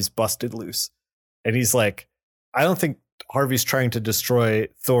Harvey's busted loose. And he's like, I don't think Harvey's trying to destroy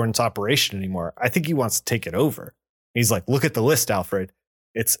Thorne's operation anymore. I think he wants to take it over. He's like, look at the list, Alfred.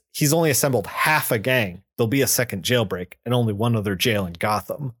 He's only assembled half a gang. There'll be a second jailbreak and only one other jail in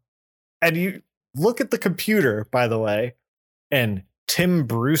Gotham. And you look at the computer, by the way, and Tim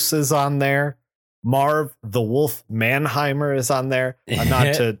Bruce is on there. Marv the Wolf Mannheimer is on there. A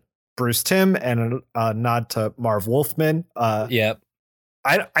nod to Bruce Timm and a nod to Marv Wolfman. Yep.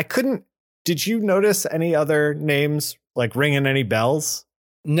 I couldn't. Did you notice any other names like ringing any bells?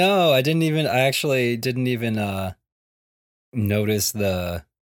 No, I didn't even. I actually didn't even notice the.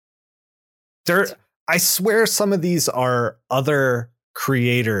 I swear some of these are other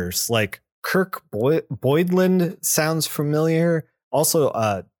creators. Like Kirk Boydland sounds familiar.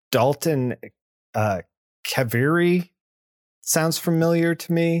 Also, Dalton Kaviri sounds familiar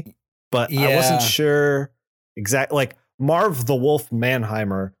to me, but I wasn't sure exactly. Like Marv the Wolf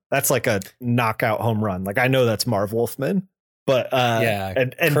Mannheimer, that's like a knockout home run. Like I know that's Marv Wolfman, but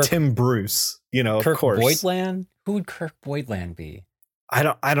and Kirk, Tim Bruce, Kirk of course. Boydland? Who would Kirk Boydland be?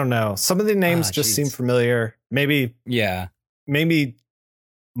 I don't know. Some of the names just seem familiar. Maybe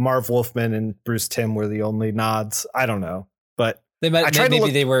Marv Wolfman and Bruce Timm were the only nods. I don't know, but they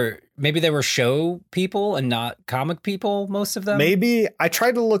were show people and not comic people. Most of them. Maybe I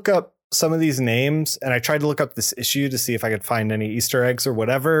tried to look up some of these names and I tried to look up this issue to see if I could find any Easter eggs or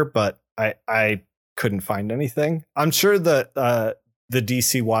whatever, but I couldn't find anything. I'm sure that the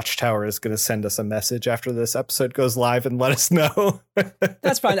DC Watchtower is going to send us a message after this episode goes live and let us know.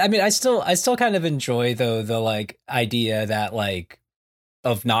 That's fine. I mean, I still kind of enjoy though the like idea that like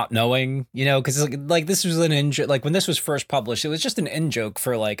of not knowing, because like this was an in joke. Like when this was first published, it was just an in joke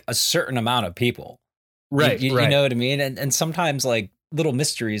for like a certain amount of people. Right. You know what I mean? And sometimes like little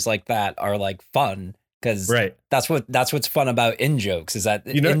mysteries like that are like fun because that's what's fun about in jokes is that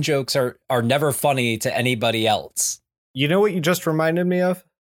in jokes are never funny to anybody else. You know what you just reminded me of?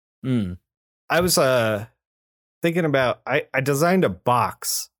 I was thinking about I designed a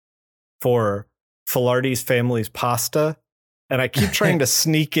box for Filardi's Family's Pasta, and I keep trying to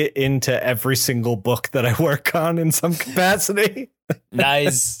sneak it into every single book that I work on in some capacity.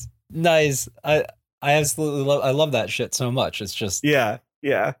 Nice. I absolutely love that shit so much. It's just yeah.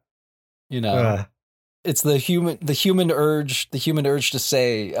 It's the human urge to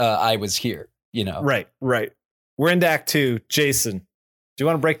say I was here. Right. We're into Act 2. Jason, do you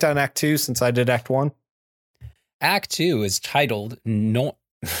want to break down Act 2 since I did Act 1? Act 2 is titled Nor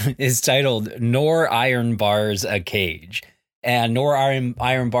Iron Bars a Cage. And Nor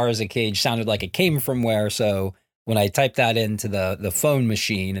Iron Bars a Cage sounded like it came from where, so when I typed that into the phone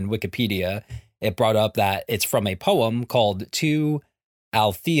machine in Wikipedia, it brought up that it's from a poem called To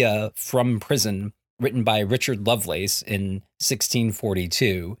Althea from Prison, written by Richard Lovelace in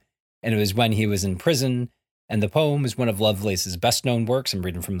 1642. And it was when he was in prison. And the poem is one of Lovelace's best-known works. I'm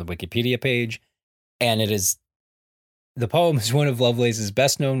reading from the Wikipedia page. And the poem is one of Lovelace's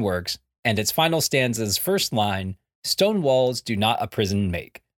best-known works. And its final stanza's first line, "Stone walls do not a prison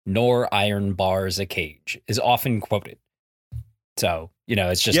make, nor iron bars a cage," is often quoted. So,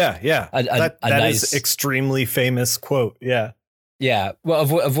 it's just... Yeah. That nice, is extremely famous quote. Yeah. Yeah.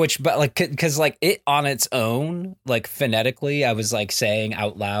 Well, of which, but like, because like it on its own, like phonetically, I was like saying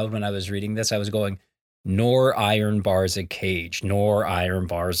out loud when I was reading this, I was going... nor iron bars a cage, nor iron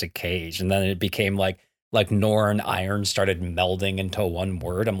bars a cage. And then it became like nor and iron started melding into one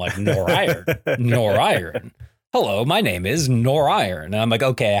word. I'm like, nor iron, nor iron. Hello, my name is Nor Iron. And I'm like,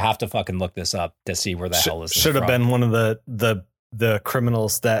 okay, I have to fucking look this up to see where the hell this is. Should have been one of the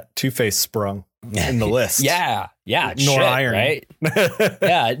criminals that Two-Face sprung in the list. Yeah. Nor shit, iron. Right?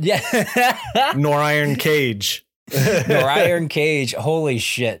 Yeah. Nor iron cage. Nor iron cage. Holy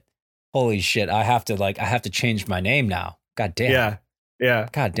shit. I have to change my name now. God damn. Yeah.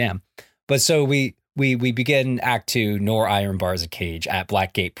 God damn. But so we begin Act 2, Nor Iron Bars a Cage at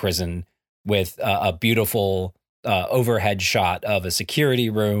Blackgate Prison with a beautiful overhead shot of a security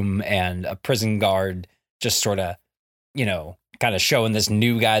room and a prison guard just sort of, kind of showing this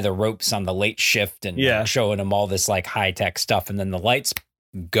new guy the ropes on the late shift and showing him all this like high tech stuff. And then the lights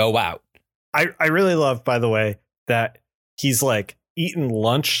go out. I really love, by the way, that he's like eaten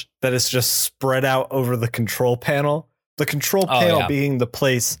lunch that is just spread out over the control panel. The control panel being the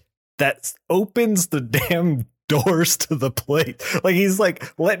place that opens the damn doors to the plate. Like he's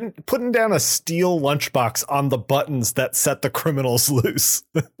like putting down a steel lunchbox on the buttons that set the criminals loose.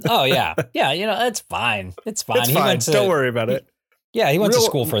 Oh yeah. Yeah, it's fine. It's fine. It's fine. Don't worry about it. Yeah, he went to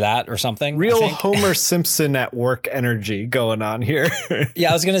school for that or something. Real Homer Simpson at work energy going on here. Yeah,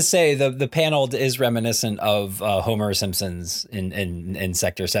 I was gonna say the panel is reminiscent of Homer Simpson's in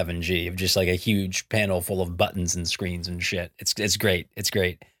Sector 7G, of just like a huge panel full of buttons and screens and shit. It's great. It's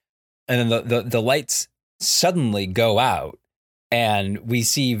great. And then the lights suddenly go out, and we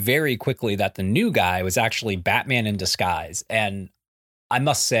see very quickly that the new guy was actually Batman in disguise. And I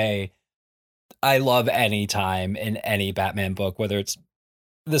must say, I love any time in any Batman book, whether it's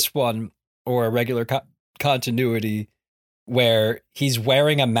this one or a regular continuity where he's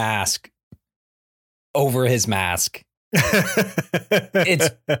wearing a mask over his mask.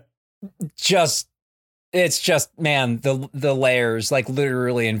 It's just man, the layers, like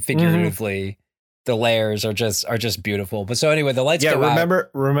literally and figuratively, the layers are just beautiful. But so anyway, the lights go out.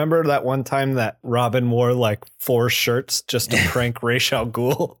 Remember that one time that Robin wore like 4 shirts just to prank Ra's al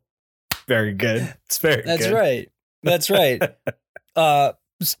Ghul? Very good. It's very That's good. right. That's right.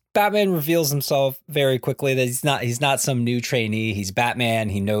 Batman reveals himself very quickly that he's not some new trainee. He's Batman.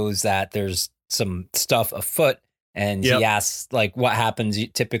 He knows that there's some stuff afoot, and he asks like what happens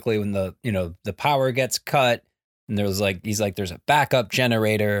typically when the power gets cut, and there's a backup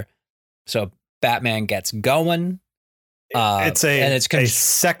generator. So Batman gets going. It's a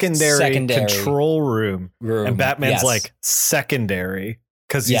secondary control room. And Batman's like secondary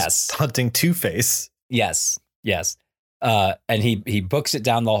because he's hunting Two-Face. Yes. And he books it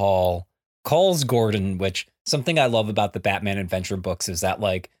down the hall, calls Gordon, which something I love about the Batman adventure books is that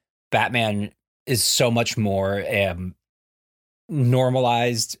like Batman is so much more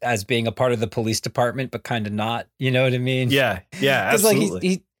normalized as being a part of the police department, but kind of not. You know what I mean? Yeah, absolutely.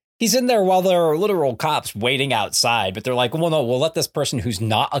 Like he's in there while there are literal cops waiting outside, but they're like, well, no, we'll let this person who's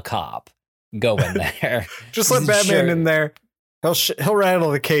not a cop go in there. Just let Batman in there. He'll rattle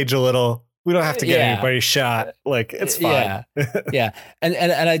the cage a little. We don't have to get anybody shot. Like, it's fine. Yeah.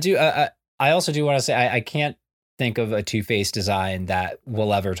 And I also do want to say I can't think of a Two-Face design that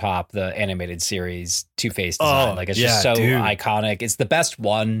will ever top the animated series Two-Face design. Like, it's just so iconic. It's the best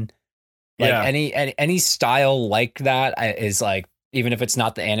one. Like any style like that is like, even if it's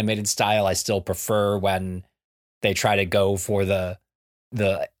not the animated style, I still prefer when they try to go for the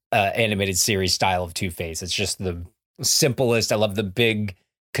animated series style of Two-Face. It's just the simplest. I love the big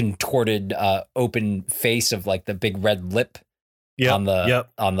contorted open face of like the big red lip on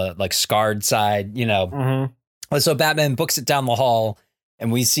the like scarred side, So Batman books it down the hall, and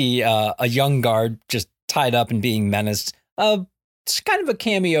we see a young guard just tied up and being menaced. It's kind of a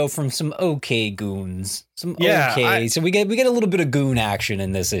cameo from some OK goons. So we get a little bit of goon action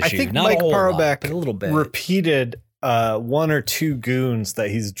in this issue. I think not Mike a whole Parobeck lot, but a little bit. Repeated 1 or 2 goons that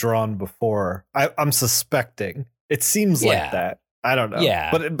he's drawn before. I'm suspecting. It seems like that. I don't know.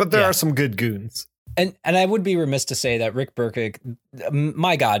 Yeah. But there are some good goons. And I would be remiss to say that Rick Burkick,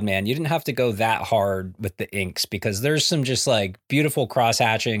 my God, man, you didn't have to go that hard with the inks, because there's some just like beautiful cross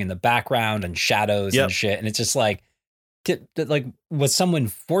hatching in the background and shadows and shit. And it's just like, was someone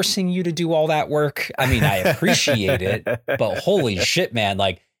forcing you to do all that work? I mean, I appreciate it, but holy shit, man.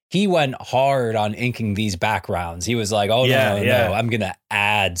 Like, he went hard on inking these backgrounds. He was like, no, I'm going to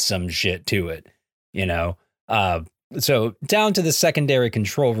add some shit to it, So down to the secondary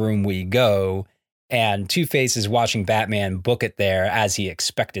control room we go, and Two-Face is watching Batman book it there as he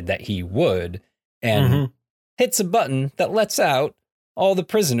expected that he would, and hits a button that lets out all the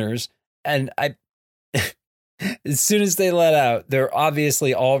prisoners. And as soon as they let out, they're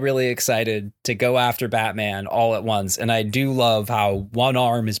obviously all really excited to go after Batman all at once. And I do love how one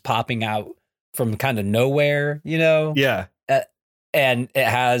arm is popping out from kind of nowhere, Yeah. And it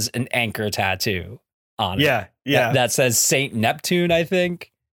has an anchor tattoo on it. Yeah. That says Saint Neptune, I think.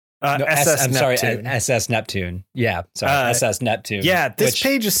 SS Neptune. Sorry, SS Neptune. Yeah, sorry, SS Neptune. Yeah, this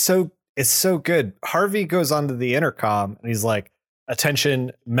page is so good. Harvey goes onto the intercom and he's like,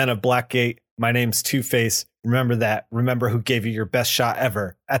 "Attention, men of Blackgate. My name's Two-Face. Remember that. Remember who gave you your best shot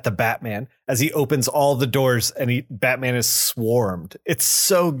ever at the Batman." As he opens all the doors and Batman is swarmed. It's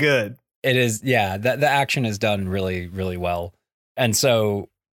so good. It is. Yeah, the action is done really, really well. And so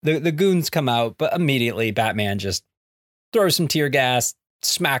the goons come out, but immediately Batman just throws some tear gas,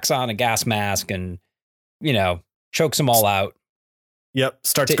 smacks on a gas mask, and chokes them all out. Yep,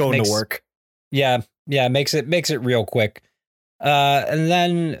 starts going to work. Yeah, makes it real quick. And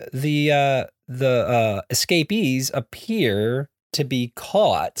then the escapees appear to be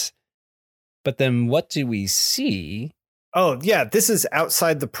caught. But then what do we see? Oh, yeah, this is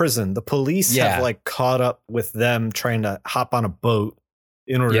outside the prison. The police have like caught up with them trying to hop on a boat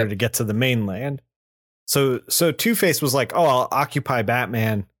in order to get to the mainland. So Two-Face was like, "Oh, I'll occupy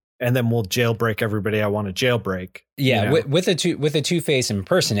Batman, and then we'll jailbreak everybody I want to jailbreak." Yeah, with a Two-Face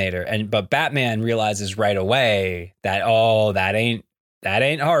impersonator, but Batman realizes right away that that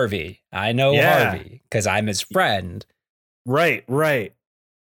ain't Harvey. I know Harvey because I'm his friend. Right.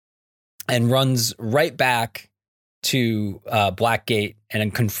 And runs right back to Blackgate and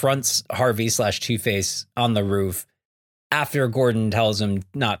then confronts Harvey / Two-Face on the roof, after Gordon tells him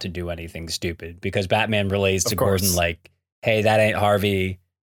not to do anything stupid, because Batman relays to Gordon like, "Hey, that ain't Harvey,"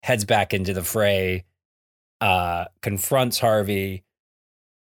 heads back into the fray, confronts Harvey,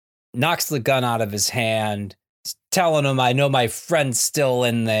 knocks the gun out of his hand, telling him, I know my friend's still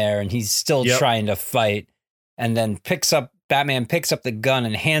in there and he's still trying to fight. And then Batman picks up the gun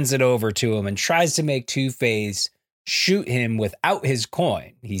and hands it over to him and tries to make Two-Face shoot him without his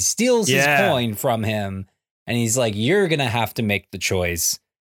coin. He steals his coin from him and he's like, you're going to have to make the choice.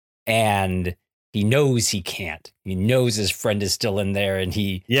 And he knows he can't. He knows his friend is still in there and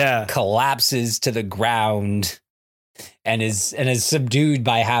he collapses to the ground and is subdued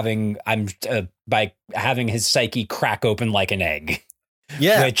by having his psyche crack open like an egg.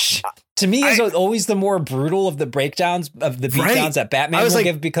 Yeah. Which to me is always the more brutal of the breakdowns of the beatdowns that Batman will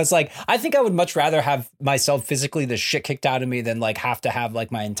give, because like I think I would much rather have myself physically the shit kicked out of me than like have to have like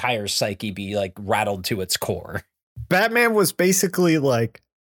my entire psyche be like rattled to its core. Batman was basically like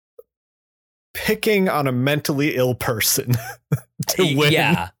picking on a mentally ill person to win.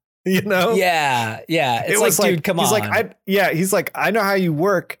 Yeah. You know? Yeah. Yeah. It's like, dude, come on. He's like, I know how you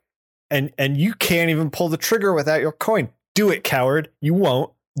work and you can't even pull the trigger without your coin. Do it, coward. You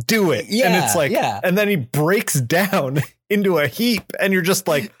won't. Do it. Yeah, and it's like, and then he breaks down into a heap and you're just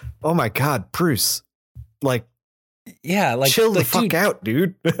like, oh my God, Bruce. Like, chill the fuck out,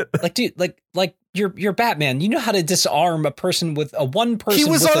 dude. like you're Batman. You know how to disarm a person with a one person. He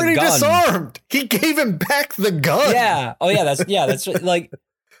was already disarmed. He gave him back the gun. Yeah. Oh yeah. That's like,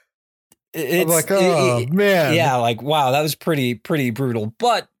 it's I'm like, oh man. Yeah. Like, wow, that was pretty brutal,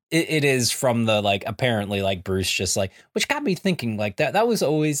 but it is from the, like, apparently, like, Bruce just, like, which got me thinking, like, that was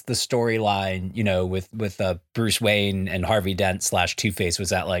always the storyline, you know, with Bruce Wayne and Harvey Dent / Two-Face, was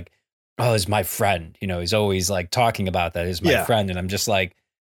that, like, oh, he's my friend. You know, he's always, like, talking about that as my friend. And I'm just like,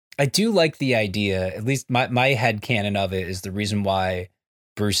 I do like the idea, at least my headcanon of it is the reason why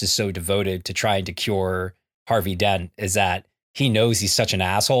Bruce is so devoted to trying to cure Harvey Dent is that he knows he's such an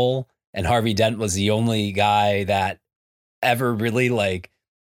asshole. And Harvey Dent was the only guy that ever really, like,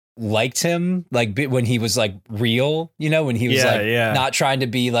 liked him, like when he was like real, you know, when he was not trying to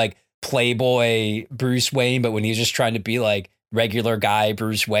be like playboy Bruce Wayne, but when he was just trying to be like regular guy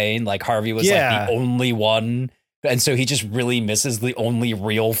Bruce Wayne, like Harvey was like the only one. And so he just really misses the only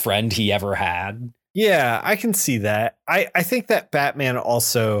real friend he ever had. Yeah, I can see that. I think that Batman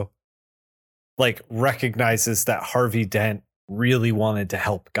also like recognizes that Harvey Dent really wanted to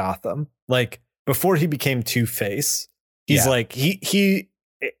help Gotham. Like before he became Two-Face, he's like, he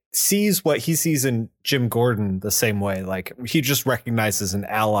sees what he sees in Jim Gordon the same way. Like he just recognizes an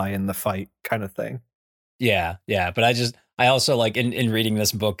ally in the fight kind of thing. Yeah. Yeah. But I also like in reading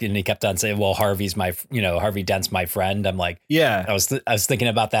this book and he kept on saying, well, Harvey Dent's my friend. I'm like, I was thinking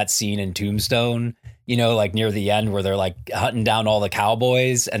about that scene in Tombstone, you know, like near the end where they're like hunting down all the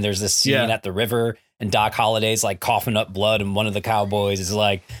cowboys and there's this scene at the river and Doc Holliday's like coughing up blood. And one of the cowboys is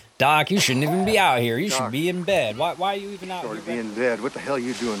like, Doc, you shouldn't even be out here. You should be in bed. Why are you even out here? Be in bed. What the hell are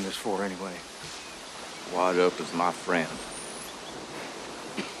you doing this for anyway? Wide Up is my friend.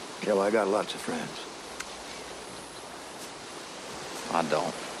 Hell, I got lots of friends. I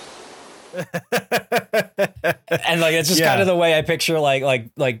don't. And like it's just kind of the way I picture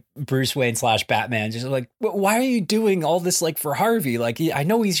like Bruce Wayne / Batman. Just like, why are you doing all this like for Harvey? Like I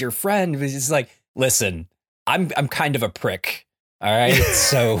know he's your friend, but it's like, listen, I'm kind of a prick. All right,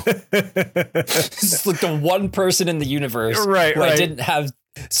 so this is like the one person in the universe who I didn't have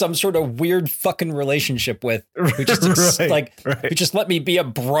some sort of weird fucking relationship with, who just who just let me be a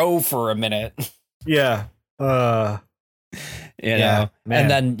bro for a minute. Yeah, you know,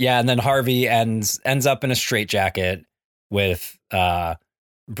 man. And then Harvey ends up in a straitjacket with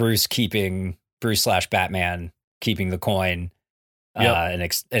Bruce / Batman keeping the coin,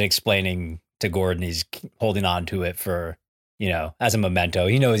 and explaining to Gordon he's holding on to it for, you know, as a memento.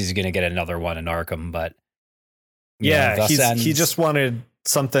 He knows he's going to get another one in Arkham, but he just wanted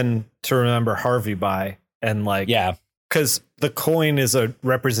something to remember Harvey by, and like, because the coin is a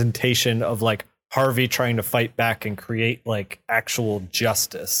representation of like Harvey trying to fight back and create like actual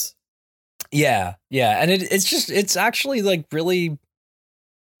justice. Yeah, and it's actually like really,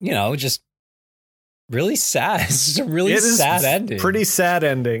 you know, just really sad. It's just a really sad ending. Pretty sad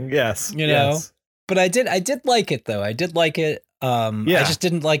ending, yes. You know. But I did like it though. I did like it. I just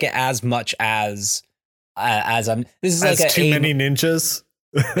didn't like it as much as I'm. This is like too many ninjas.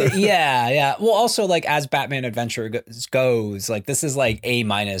 Yeah. Well, also like as Batman Adventure goes, like this is like A-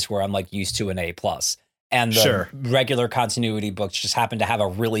 where I'm like used to an A+. And the regular continuity books just happen to have a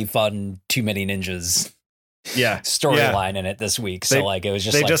really fun Too Many Ninjas storyline in it this week. So like it was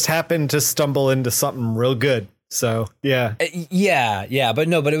just they just happened to stumble into something real good. So yeah, but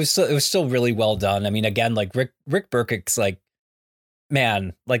it was still really well done. I mean, again, like Rick Burkick's like,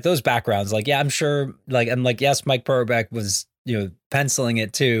 man, like those backgrounds, like I'm sure, like I'm like, yes, Mike Perbach was penciling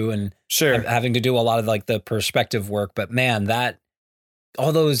it too, and sure, having to do a lot of like the perspective work. But man, that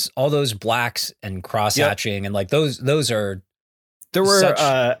all those blacks and cross hatching and like those are there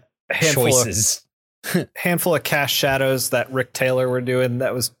were choices. Handful of cast shadows that Rick Taylor were doing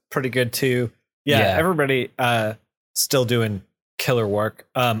that was pretty good too. Yeah. Everybody still doing killer work.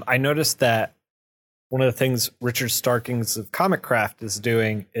 I noticed that one of the things Richard Starkings of Comic Craft is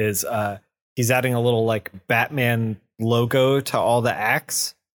doing is he's adding a little like Batman logo to all the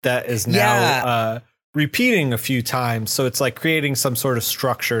acts that is now repeating a few times. So it's like creating some sort of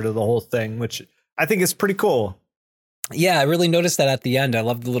structure to the whole thing, which I think is pretty cool. Yeah, I really noticed that at the end. I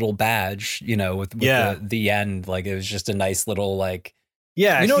love the little badge, with the end. Like it was just a nice little like.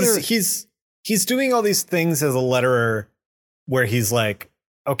 Yeah, he's doing all these things as a letterer where he's like,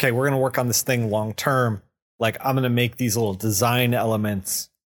 okay, we're going to work on this thing long term. Like I'm going to make these little design elements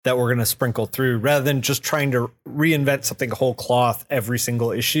that we're going to sprinkle through rather than just trying to reinvent something whole cloth every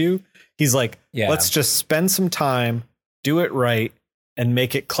single issue. He's like, let's just spend some time, do it right, and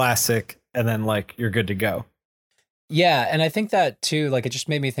make it classic. And then like, you're good to go. Yeah. And I think that too, like, it just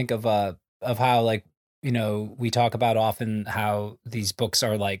made me think of how like, we talk about often how these books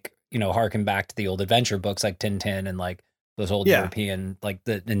are like, harken back to the old adventure books like Tintin and like those old European, like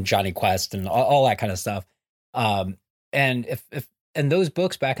and Johnny Quest and all that kind of stuff. And and those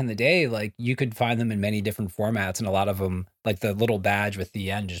books back in the day, like you could find them in many different formats, and a lot of them, like the little badge with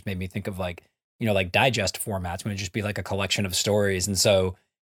the end, just made me think of like, like digest formats when it'd just be like a collection of stories. And so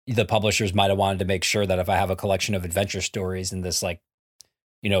the publishers might have wanted to make sure that if I have a collection of adventure stories in this like,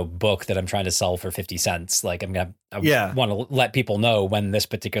 book that I'm trying to sell for 50 cents, like I want to let people know when this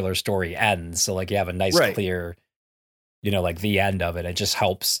particular story ends. So like you have a nice clear, like the end of it. It just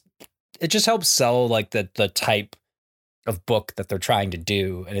helps sell like the type of book that they're trying to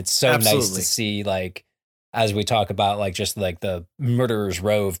do. And it's so nice to see, like, as we talk about like just like the murderer's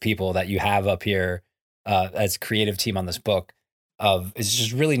row of people that you have up here as creative team on this book, it's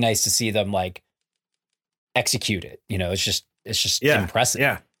just really nice to see them like execute it. It's just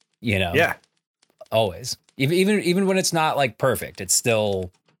impressive. Always, even when it's not like perfect, it's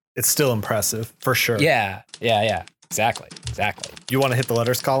still impressive for sure. Yeah. Exactly. You want to hit the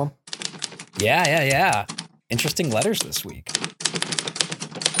letters column? Yeah. Interesting letters this week.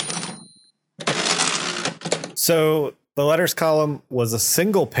 So the letters column was a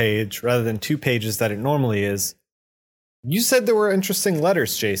single page rather than 2 pages that it normally is. You said there were interesting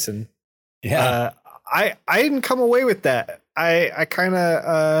letters, Jason. Yeah. I didn't come away with that. I kind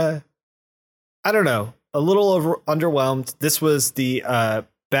of, I don't know, a little underwhelmed. This was the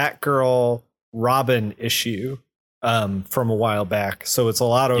Batgirl Robin issue from a while back. So it's a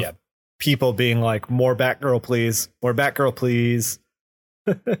lot of people being like, more Batgirl, please. More Batgirl, please.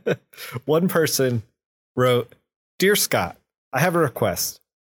 One person wrote, "Dear Scott, I have a request.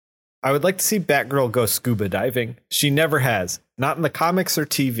 I would like to see Batgirl go scuba diving. She never has, not in the comics or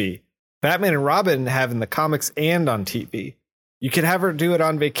TV. Batman and Robin have in the comics and on TV. You could have her do it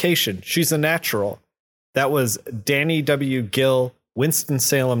on vacation. She's a natural." That was Danny W. Gill,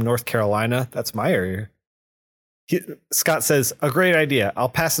 Winston-Salem, North Carolina. That's my area. Scott says, "A great idea. I'll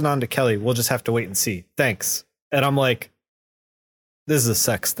pass it on to Kelly. We'll just have to wait and see. Thanks." And I'm like, this is a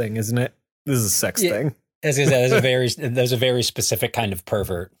sex thing, isn't it? This is a sex thing. As I said, there's a very specific kind of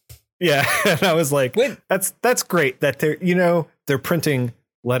pervert. Yeah. And I was like, that's great that they're printing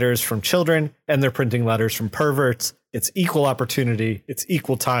letters from children and they're printing letters from perverts. It's equal opportunity. It's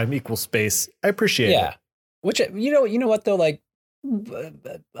equal time, equal space. I appreciate it. Which, you know what though? Like,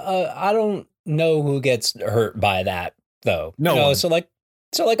 I don't know who gets hurt by that though. No one. So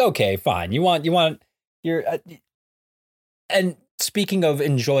like, okay, fine. You want your, and speaking of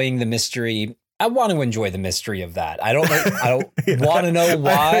enjoying the mystery, I want to enjoy the mystery of that. I don't want to know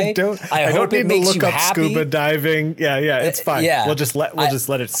why. I hope it makes you happy. Scuba diving. Yeah, it's fine. We'll just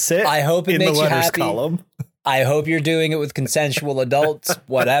let it sit. I hope it makes you happy. Column. I hope you're doing it with consensual adults,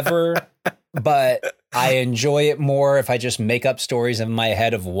 whatever. But I enjoy it more if I just make up stories in my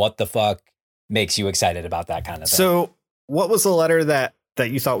head of what the fuck makes you excited about that kind of thing. So, what was the letter that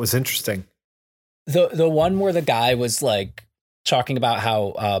you thought was interesting? The one where the guy was like talking about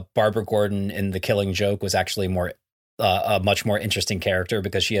how Barbara Gordon in The Killing Joke was actually a much more interesting character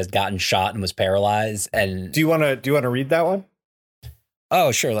because she has gotten shot and was paralyzed. And do you want to read that one?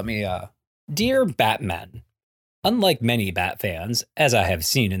 Oh, sure. Let me. Dear Batman, unlike many Bat fans, as I have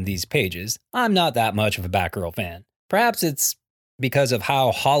seen in these pages, I'm not that much of a Batgirl fan. Perhaps it's because of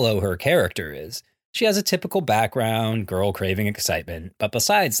how hollow her character is. She has a typical background, girl craving excitement, but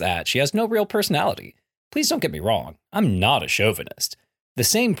besides that, she has no real personality. Please don't get me wrong, I'm not a chauvinist. The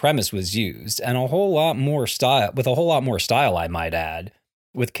same premise was used, and a whole lot more style, I might add,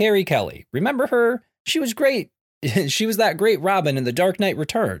 with Carrie Kelly. Remember her? She was great. She was that great Robin in The Dark Knight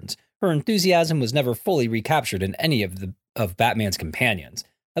Returns. Her enthusiasm was never fully recaptured in any of Batman's companions.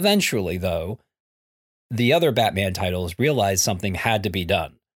 Eventually, though, the other Batman titles realized something had to be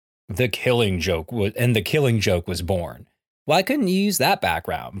done. The Killing Joke was born. Why couldn't you use that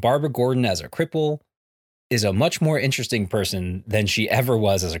background? Barbara Gordon as a cripple is a much more interesting person than she ever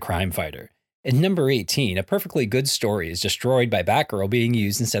was as a crime fighter. In number 18, a perfectly good story is destroyed by Batgirl being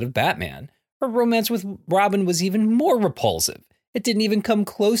used instead of Batman. Her romance with Robin was even more repulsive. It didn't even come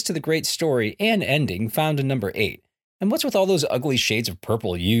close to the great story and ending found in number 8. And what's with all those ugly shades of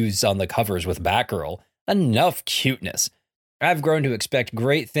purple used on the covers with Batgirl? Enough cuteness. I've grown to expect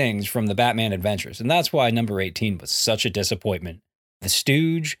great things from the Batman adventures, and that's why number 18 was such a disappointment. The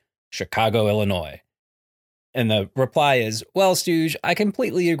Stooge, Chicago, Illinois. And the reply is, well, Stooge, I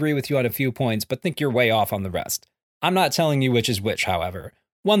completely agree with you on a few points, but think you're way off on the rest. I'm not telling you which is which, however.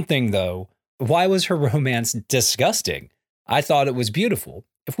 One thing, though, why was her romance disgusting? I thought it was beautiful.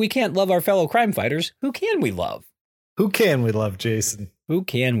 If we can't love our fellow crime fighters, who can we love? Who can we love, Jason? Who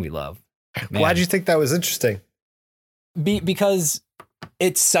can we love? Man. Why'd you think that was interesting? Because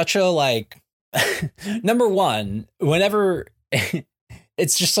it's such a, like, number one, whenever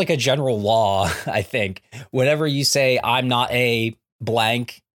it's just like a general law, I think, whenever you say I'm not a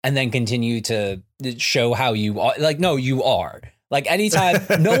blank and then continue to show how you are, like, no, you are. Like, anytime,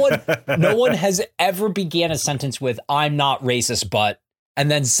 no one has ever began a sentence with "I'm not racist," but and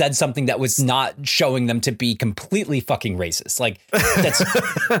then said something that was not showing them to be completely fucking racist. Like, that's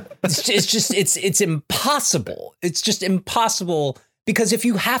it's impossible. It's just impossible, because if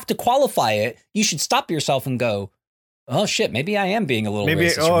you have to qualify it, you should stop yourself and go, "Oh shit, maybe I am being a little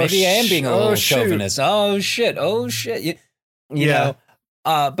racist. Or maybe I am being a little chauvinist. Oh shit, you know."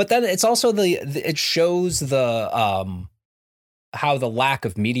 But then it's also it shows the how the lack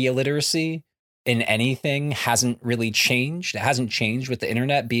of media literacy in anything hasn't really changed. It hasn't changed with the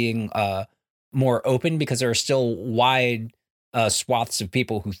internet being more open, because there are still wide swaths of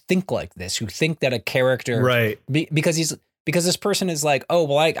people who think like this, who think that a character, right? Because this person is like, oh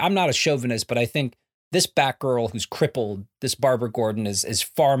well, I'm not a chauvinist, but I think this Batgirl who's crippled, this Barbara Gordon is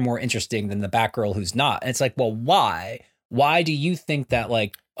far more interesting than the Batgirl who's not. And it's like, well, why? Why do you think that,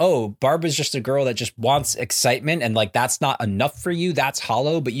 like, oh, Barbara's just a girl that just wants excitement, and like that's not enough for you? That's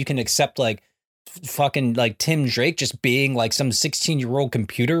hollow, but you can accept like fucking like Tim Drake just being like some 16-year-old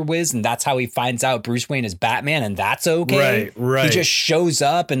computer whiz, and that's how he finds out Bruce Wayne is Batman, and that's okay. Right. He just shows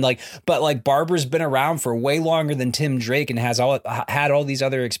up, and like, but like Barbara's been around for way longer than Tim Drake and has had all these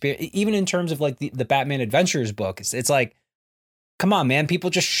other experience. Even in terms of like the Batman Adventures book, it's like, come on, man, people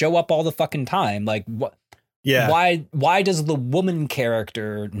just show up all the fucking time. Like, what? Yeah. Why does the woman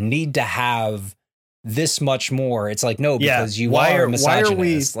character need to have this much more? It's like, no, because you are a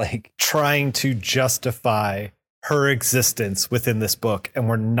misogynist. Why are we like trying to justify her existence within this book, and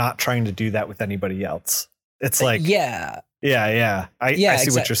we're not trying to do that with anybody else? It's like, I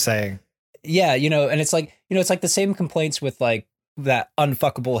see what you're saying. Yeah, and it's like, it's like the same complaints with like that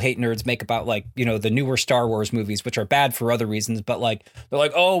unfuckable hate nerds make about like, the newer Star Wars movies, which are bad for other reasons, but like they're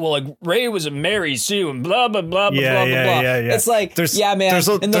like, oh well, like Rey was a Mary Sue and blah blah blah blah blah blah. It's like, there's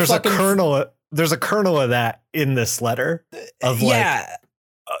a kernel of that in this letter of like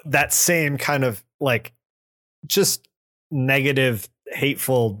that same kind of like just negative,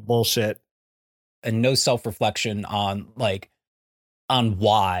 hateful bullshit, and no self-reflection on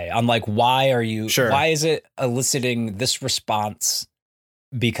why are you, why is it eliciting this response?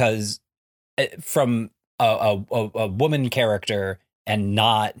 Because from a woman character and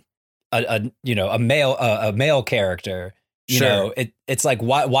not a male character, it's like,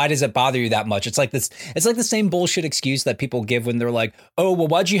 why does it bother you that much? It's like the same bullshit excuse that people give when they're like, oh, well,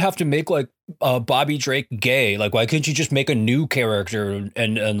 why'd you have to make like Bobby Drake gay? Like, why couldn't you just make a new character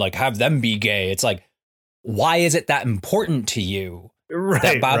and like have them be gay? It's like, why is it that important to you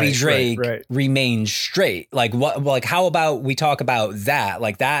that Bobby Drake remains straight? Like, what? Like, how about we talk about that?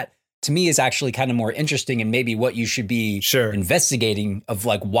 Like, that to me is actually kind of more interesting, and maybe what you should be investigating of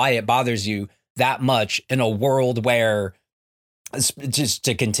like why it bothers you that much in a world where, just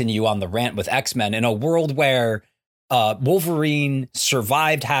to continue on the rant with X-Men, in a world where Wolverine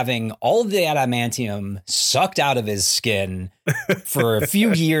survived having all of the adamantium sucked out of his skin for a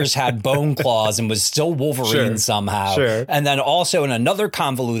few years, had bone claws, and was still Wolverine somehow. And then also in another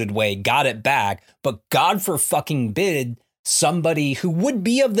convoluted way got it back. But God for fucking bid somebody who would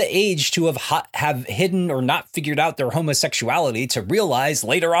be of the age to have hidden or not figured out their homosexuality to realize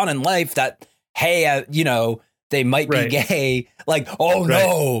later on in life that, hey, they might be Right. gay. Like,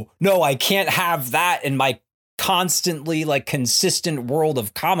 oh no, I can't have that in my constantly like consistent world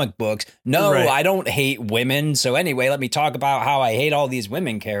of comic books. No, Right. I don't hate women. So anyway, let me talk about how I hate all these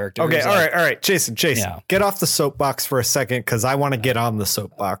women characters. Okay, Like, all right. Jason, Yeah. get off the soapbox for a second because I want to get on the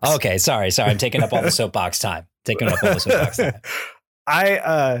soapbox. Okay, sorry. I'm taking up all the soapbox time.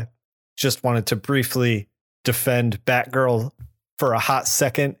 I just wanted to briefly defend Batgirl for a hot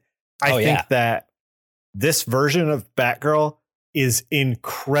second. I think that this version of Batgirl is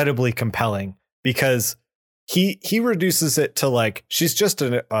incredibly compelling because he reduces it to like she's just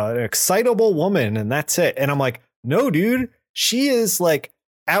an excitable woman and that's it. And I'm like, no, dude, she is like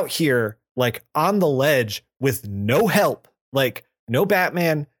out here like on the ledge with no help, like no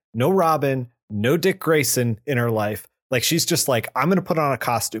Batman, no Robin, no Dick Grayson in her life. Like she's just like, I'm going to put on a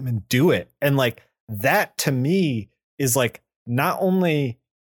costume and do it. And like that to me is like not only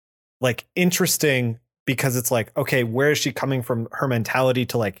like interesting because it's like, okay, where is she coming from her mentality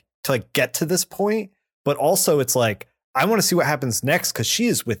to get to this point? But also it's like, I want to see what happens next because she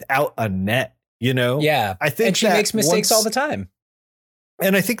is without a net, you know? Yeah. I think and she makes mistakes all the time.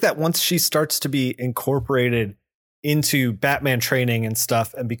 And I think that once she starts to be incorporated into Batman training and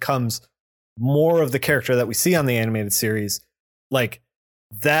stuff and becomes more of the character that we see on the animated series, like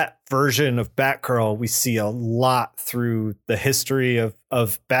that version of Batgirl, we see a lot through the history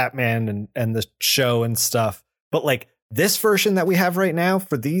of Batman and the show and stuff. But like this version that we have right now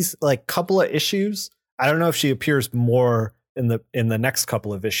for these like couple of issues, I don't know if she appears more in the next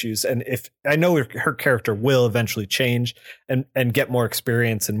couple of issues. And if I know her character will eventually change and get more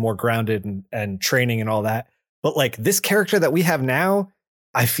experience and more grounded and training and all that. But like this character that we have now,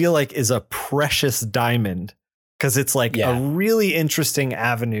 I feel like is a precious diamond because it's like a really interesting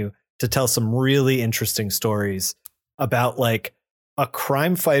avenue to tell some really interesting stories about like a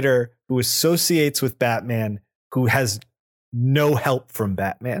crime fighter who associates with Batman, who has no help from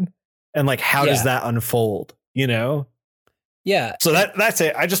Batman. And like, how does that unfold? You know? Yeah. So that's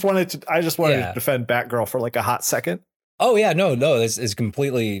it. I just wanted to defend Batgirl for like a hot second. Oh yeah, no, this is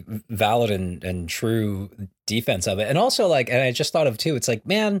completely valid and true defense of it. And also like, and I just thought of too, it's like,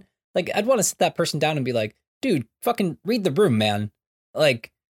 man, like I'd want to sit that person down and be like, dude, fucking read the room, man.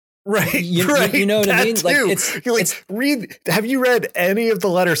 Like, right. You know what I mean? Too. Like read. Have you read any of the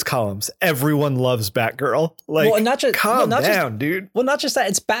letters columns? Everyone loves Batgirl. Like, well, not just calm down, dude. Well, not just that.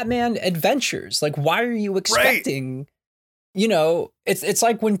 It's Batman Adventures. Like, why are you expecting? Right. You know, it's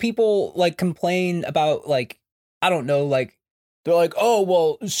like when people like complain about like, I don't know, like they're like, oh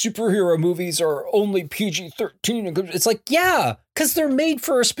well, superhero movies are only PG-13. It's like, yeah, because they're made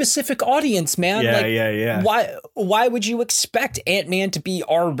for a specific audience, man. Yeah. Why would you expect Ant-Man to be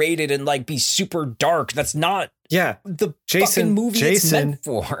R-rated and like be super dark? That's not the fucking movie it's meant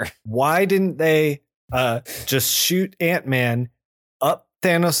for. Why didn't they just shoot Ant-Man up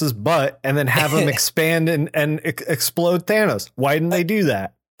Thanos's butt and then have him expand and explode Thanos? Why didn't they do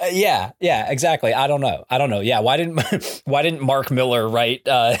that? Yeah, exactly. I don't know. Yeah, why didn't Mark Miller write?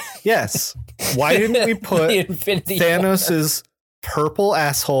 Yes. Why didn't we put Thanos's purple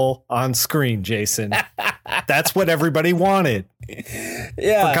asshole on screen, Jason? That's what everybody wanted.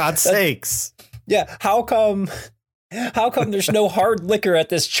 Yeah, for God's sakes. Yeah. How come there's no hard liquor at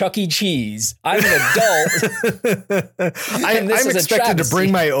this Chuck E. Cheese? I'm an adult. I'm expected to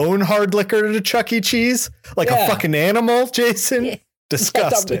bring my own hard liquor to Chuck E. Cheese like a fucking animal, Jason. Yeah.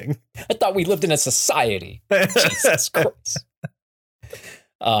 Disgusting. I thought we lived in a society. Jesus Christ.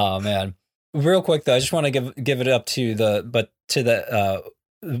 Oh man. Real quick though, I just want to give it up to the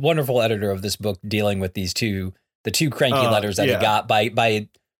wonderful editor of this book dealing with the two cranky letters that he got by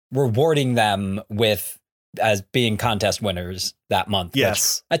rewarding them with as being contest winners that month.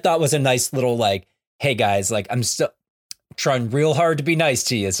 Yes. Which I thought was a nice little like, hey guys, like I'm still trying real hard to be nice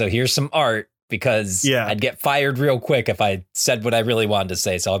to you. So here's some art. Because I'd get fired real quick if I said what I really wanted to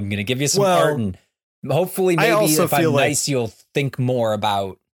say. So I'm going to give you some art, and hopefully maybe if I'm nice, you'll think more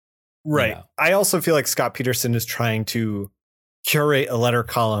about. Right. You know. I also feel like Scott Peterson is trying to curate a letter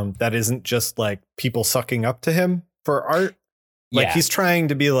column that isn't just like people sucking up to him for art. Like he's trying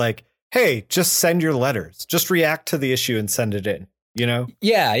to be like, hey, just send your letters, just react to the issue and send it in, you know?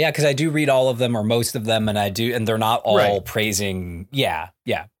 Yeah. Because I do read all of them or most of them. And they're not all praising. Yeah.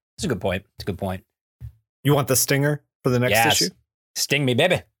 It's a good point. You want the stinger for the next issue? Sting me,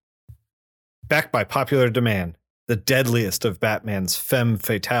 baby. Backed by popular demand, the deadliest of Batman's femme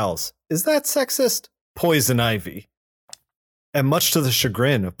fatales. Is that sexist? Poison Ivy. And much to the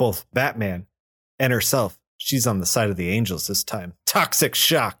chagrin of both Batman and herself, she's on the side of the angels this time. Toxic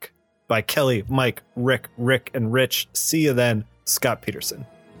Shock by Kelly, Mike, Rick, and Rich. See you then, Scott Peterson.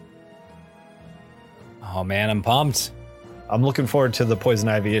 Oh man, I'm pumped. I'm looking forward to the Poison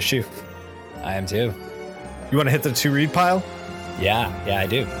Ivy issue. I am too. You want to hit the to read pile? Yeah, I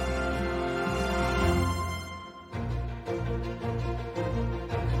do.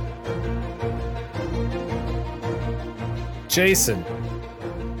 Jason.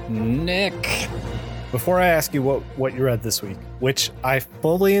 Nick. Before I ask you what you read this week, which I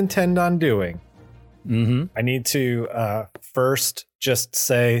fully intend on doing, I need to first just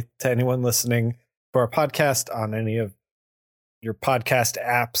say to anyone listening to our podcast on any of your podcast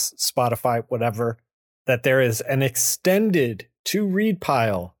apps, Spotify, whatever, that there is an extended to read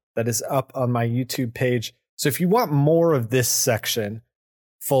pile that is up on my YouTube page. So if you want more of this section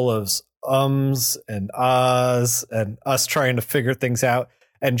full of ums and ahs and us trying to figure things out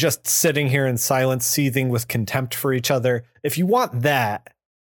and just sitting here in silence, seething with contempt for each other, if you want that,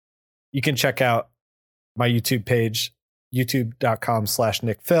 you can check out my YouTube page,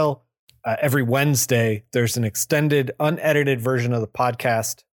 youtube.com/NickPhil. Every Wednesday, there's an extended, unedited version of the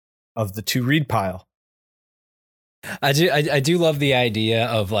podcast of the to read pile. I do love the idea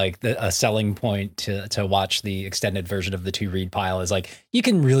of like a selling point to watch the extended version of the to read pile is like you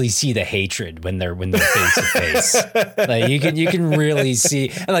can really see the hatred when they're face to face. Like you can really see,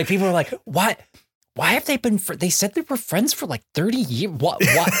 and like people are like, why have they been? They said they were friends for like 30 years. What?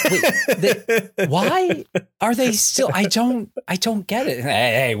 Wait, why are they still? I don't get it.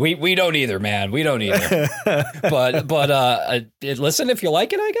 Hey, we don't either, man. We don't either. But listen, if you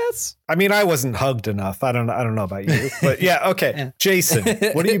like it, I guess. I mean, I wasn't hugged enough. I don't know about you, but yeah, okay. Jason,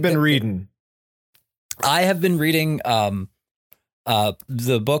 what have you been reading? I have been reading the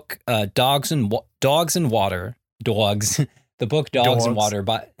book Dogs and Water. The book Dogs and Water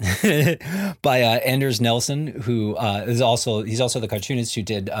by Anders Nilsen, who he's also the cartoonist who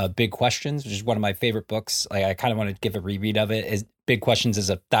did Big Questions, which is one of my favorite books. I kind of want to give a reread of it. Big Questions is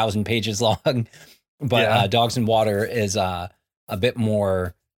 1,000 pages long, but Dogs and Water is a bit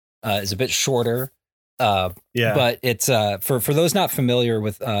more is a bit shorter. But it's for those not familiar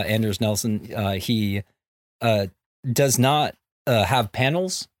with Anders Nilsen, he does not have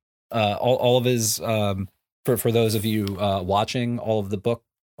panels. All of his For those of you watching, all of the book,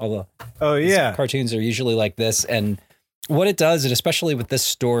 all the cartoons are usually like this. And what it does, and especially with this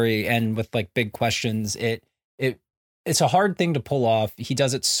story and with like Big Questions, it's a hard thing to pull off. He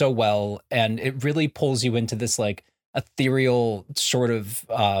does it so well, and it really pulls you into this like ethereal sort of.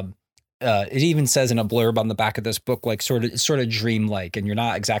 It even says in a blurb on the back of this book, like sort of dreamlike, and you're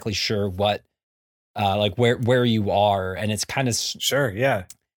not exactly sure what, like where you are, and it's kind of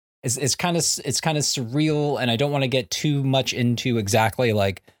It's kind of surreal, and I don't want to get too much into exactly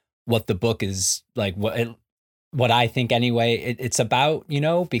like what the book is like, what I think anyway. It's about,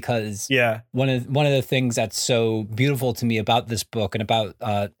 because one of the things that's so beautiful to me about this book and about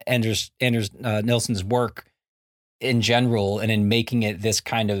Anders Nilsen's work in general, and in making it this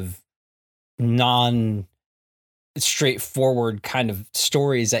kind of non-straightforward kind of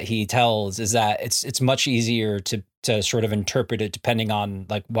stories that he tells, is that it's much easier to sort of interpret it depending on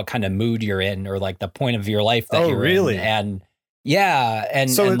like what kind of mood you're in or like the point of your life that you're in. And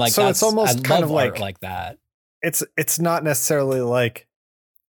it's almost kind of like that. It's not necessarily like,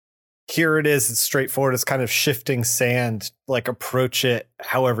 here it is, it's straightforward, it's kind of shifting sand, like approach it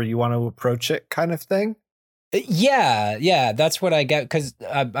however you want to approach it kind of thing. Yeah, that's what I get, because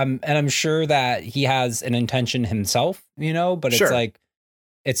I'm sure that he has an intention himself, but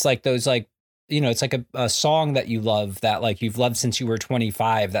it's like those like, it's like a song that you love, that like you've loved since you were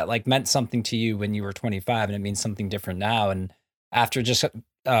 25, that like meant something to you when you were 25, and it means something different now. And after just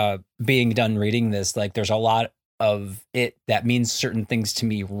being done reading this, like there's a lot of it that means certain things to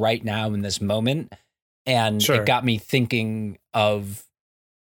me right now in this moment. And it got me thinking of,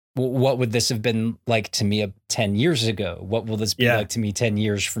 what would this have been like to me 10 years ago? What will this be like to me 10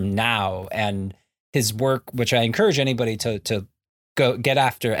 years from now? And his work, which I encourage anybody to go get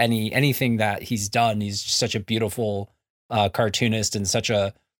after anything that he's done. He's such a beautiful cartoonist, and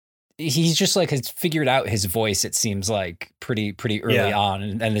he's just like has figured out his voice, it seems like pretty early on.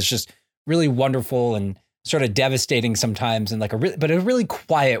 And it's just really wonderful and sort of devastating sometimes in like a really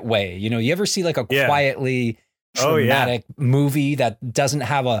quiet way. You ever see like a quietly traumatic movie that doesn't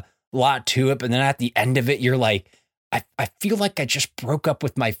have a lot to it, but then at the end of it, you're like, I feel like I just broke up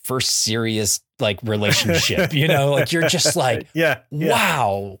with my first serious like relationship, like you're just like,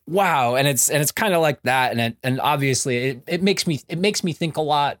 wow. And it's kind of like that. And obviously it makes me think a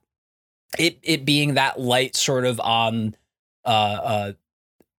lot. It being that light sort of on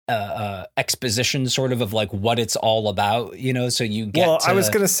exposition sort of like what it's all about, so you get I was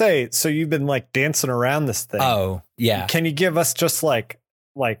going to say, so you've been like dancing around this thing. Oh yeah. Can you give us just like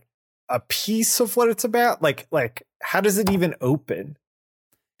a piece of what it's about? Like how does it even open?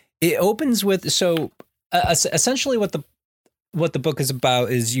 It opens with essentially what the book is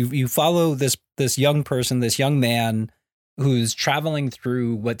about is you follow this young person, this young man who's traveling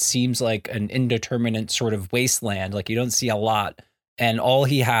through what seems like an indeterminate sort of wasteland. Like you don't see a lot, and all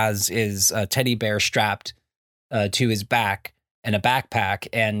he has is a teddy bear strapped to his back and a backpack,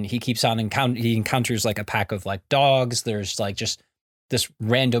 and he keeps on he encounters like a pack of like dogs. There's like just this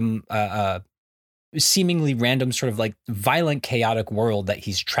random seemingly random sort of like violent, chaotic world that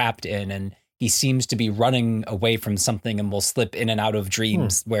he's trapped in, and he seems to be running away from something and will slip in and out of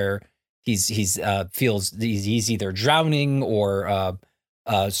dreams where he's feels he's either drowning or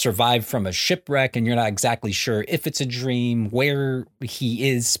survived from a shipwreck, and you're not exactly sure if it's a dream, where he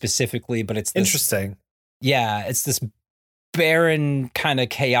is specifically, but it's this, interesting. Yeah, it's this barren, kind of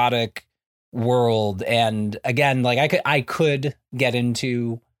chaotic world. And again, like I could get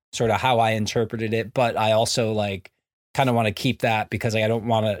into sort of how I interpreted it, but I also like kind of want to keep that because I don't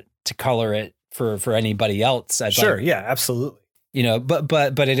want to color it for anybody else. Sure. Yeah, absolutely. You know,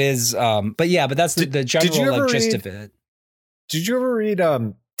 but it is, but that's the general like gist of it. Did you ever read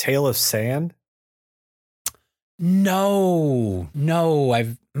Tale of Sand? No,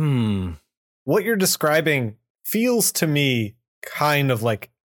 I've, What you're describing feels to me kind of like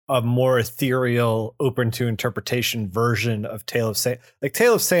a more ethereal, open to interpretation version of Tale of Sand. Like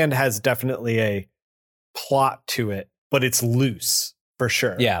Tale of Sand has definitely a plot to it, but it's loose for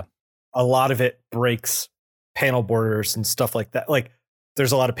sure. Yeah. A lot of it breaks panel borders and stuff like that. Like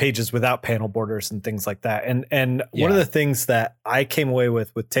there's a lot of pages without panel borders and things like that. And one of the things that I came away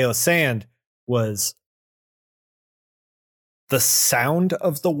with Tale of Sand was the sound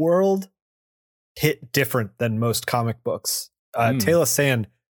of the world hit different than most comic books. Tale of Sand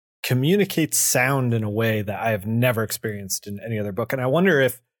communicates sound in a way that I have never experienced in any other book. And I wonder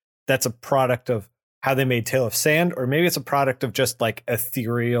if that's a product of how they made Tale of Sand, or maybe it's a product of just like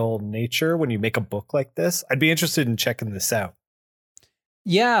ethereal nature when you make a book like this. I'd be interested in checking this out.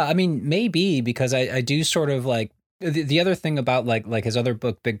 Yeah, I mean, maybe, because I do sort of like the other thing about like his other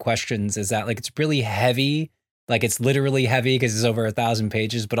book, Big Questions, is that like it's really heavy. Like it's literally heavy because it's over 1,000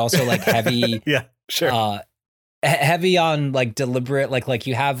 pages, but also like heavy. Yeah, sure. Heavy on like deliberate, like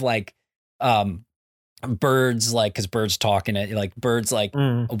you have like birds, like because birds talk in it, like birds like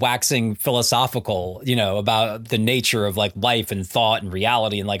waxing philosophical, you know, about the nature of like life and thought and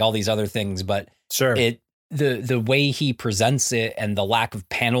reality and like all these other things. But sure, the way he presents it and the lack of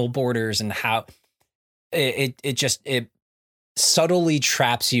panel borders and how it subtly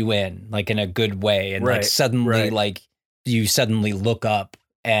traps you in, like in a good way, and like suddenly like you suddenly look up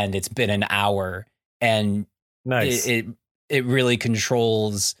and it's been an hour, and nice. It really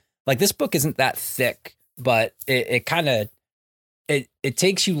controls. Like this book isn't that thick, but it kind of it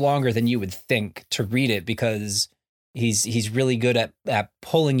takes you longer than you would think to read it, because he's really good at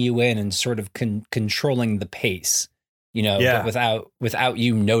pulling you in and sort of controlling the pace, you know, but without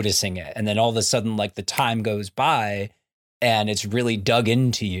you noticing it. And then all of a sudden, like the time goes by and it's really dug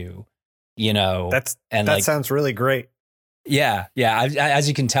into you, you know. That like, sounds really great. Yeah. As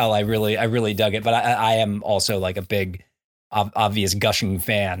you can tell, I really dug it, but I am also like a big obvious gushing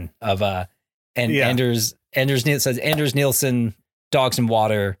fan of Anders Nilsen, Dogs and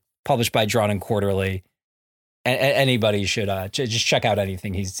Water, published by Drawn and Quarterly. Anybody should just check out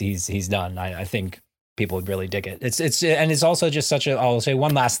anything he's done. I think people would really dig it. It's also just such a. I'll say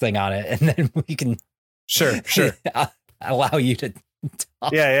one last thing on it, and then we can sure allow you to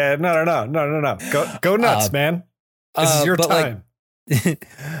talk. Yeah. No. Go nuts, man. This is your time. Like,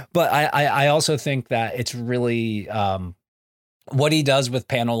 but I also think that it's really what he does with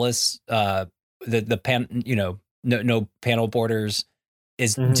panelists. The pan, you know, no panel borders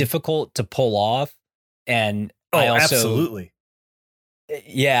is difficult to pull off. And I also, absolutely.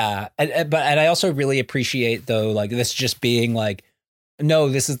 Yeah. But I also really appreciate, though, like this just being like, no,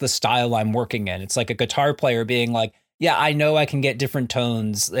 this is the style I'm working in. It's like a guitar player being like, yeah, I know I can get different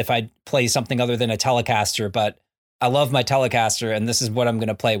tones if I play something other than a Telecaster, but I love my Telecaster and this is what I'm going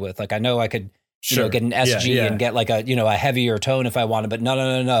to play with. Like, I know I could you know, get an SG and get like a, you know, a heavier tone if I wanted, but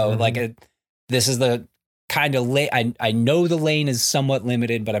no. Like this is the kind of lane. I know the lane is somewhat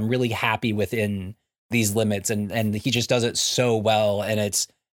limited, but I'm really happy within these limits, and he just does it so well. And it's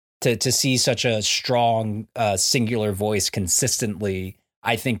to see such a strong singular voice consistently,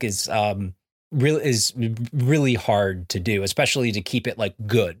 I think is really hard to do, especially to keep it like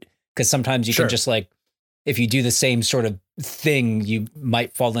good, because sometimes you can just like, if you do the same sort of thing, you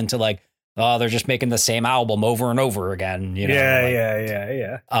might fall into like, oh, they're just making the same album over and over again, you know?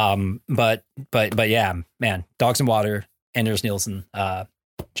 Yeah. But yeah, man, Dogs and Water, Anders Nilsen,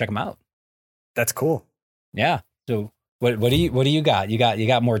 check them out. That's cool. Yeah. So what do you got? You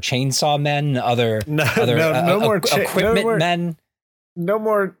got more chainsaw men, other more equipment men. No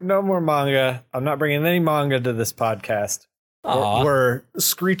more manga. I'm not bringing any manga to this podcast. We're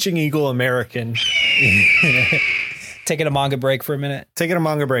Screeching Eagle American. Taking a manga break for a minute. Taking a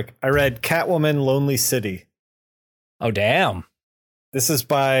manga break. I read Catwoman Lonely City. Oh, damn. This is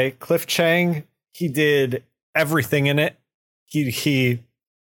by Cliff Chiang. He did everything in it. He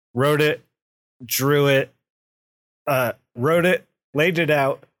wrote it, drew it, wrote it, laid it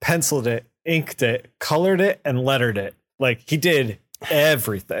out, penciled it, inked it, colored it, and lettered it. Like, he did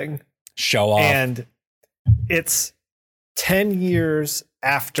everything. Show off. And it's 10 years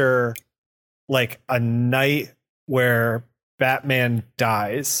after, like, a night where Batman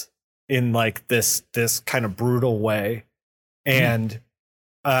dies in, like, this kind of brutal way. And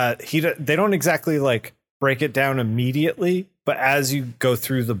they don't exactly, like, break it down immediately, but as you go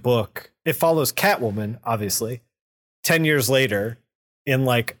through the book, it follows Catwoman, obviously, 10 years later in,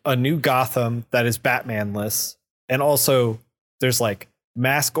 like, a new Gotham that is Batmanless. And also there's, like,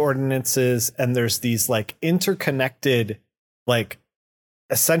 mask ordinances, and there's these, like, interconnected, like,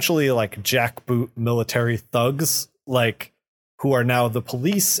 essentially, like, jackboot military thugs, like, who are now the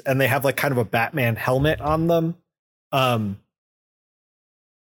police, and they have, like, kind of a Batman helmet on them.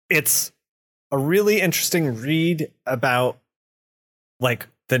 It's a really interesting read about, like,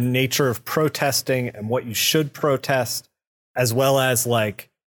 the nature of protesting and what you should protest, as well as, like,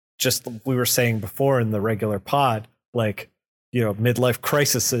 just we were saying before in the regular pod, like, you know, midlife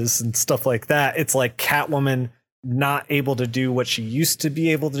crises and stuff like that. It's like Catwoman not able to do what she used to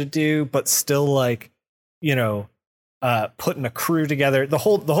be able to do, but still, like, you know, putting a crew together. The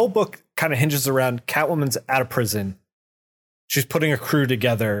whole book kind of hinges around Catwoman's out of prison. She's putting a crew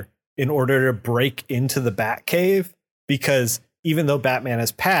together in order to break into the Batcave, because even though Batman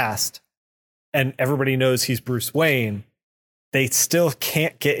has passed and everybody knows he's Bruce Wayne, they still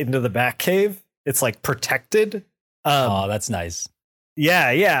can't get into the Batcave. It's, like, protected. Oh, that's nice.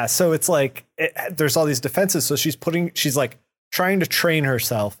 Yeah. So it's like there's all these defenses. So she's like trying to train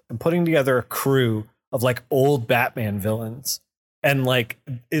herself and putting together a crew of, like, old Batman villains. And, like,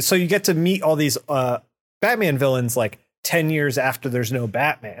 so you get to meet all these Batman villains, like, 10 years after there's no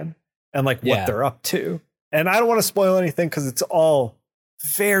Batman, and, like, what they're up to. And I don't want to spoil anything because it's all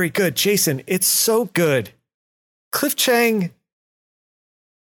very good. Jason, it's so good. Cliff Chiang,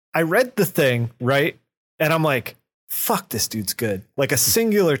 I read the thing, right? And I'm like, fuck, this dude's good. Like, a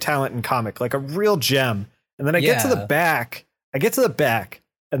singular talent in comic, like a real gem. And then I get to the back, and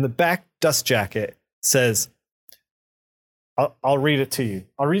the back dust jacket says, I'll read it to you.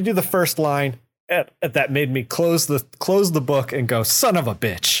 I'll read you the first line. That made me close the book and go, son of a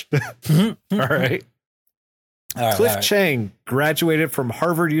bitch. All right. Cliff Chiang graduated from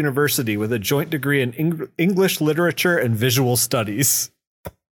Harvard University with a joint degree in English literature and visual studies.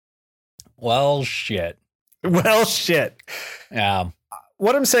 Well, shit. Yeah.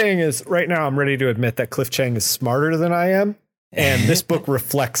 What I'm saying is, right now, I'm ready to admit that Cliff Chiang is smarter than I am. And this book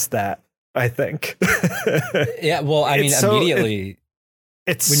reflects that, I think. Yeah. Well, I mean, immediately.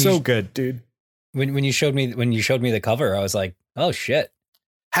 It's so good, dude. When you showed me the cover, I was like, oh, shit.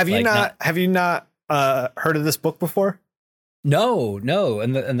 Have you not heard of this book before? No.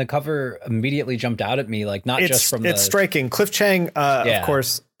 And the cover immediately jumped out at me, like, it's striking. Cliff Chiang, of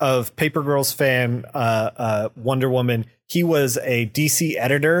course, of Paper Girls fame, Wonder Woman. He was a DC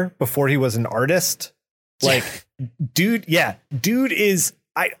editor before he was an artist. Like, dude is,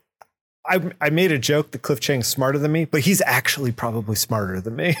 I made a joke that Cliff Chiang's smarter than me, but he's actually probably smarter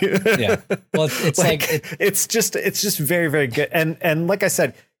than me. Yeah. Well, it's just very, very good. And like I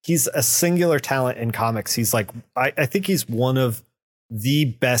said, he's a singular talent in comics. He's like, I think he's one of the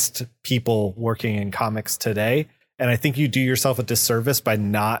best people working in comics today. And I think you do yourself a disservice by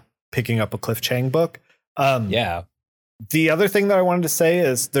not picking up a Cliff Chiang book. The other thing that I wanted to say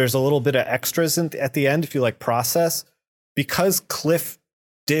is there's a little bit of extras at the end if you like process, because Cliff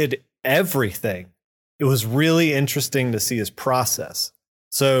did everything. It was really interesting to see his process.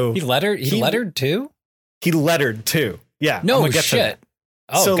 So he lettered too. He lettered too. Yeah. No shit.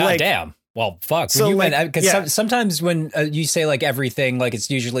 Oh, so, goddamn. Well, fuck. So because sometimes when you say, like, everything, like,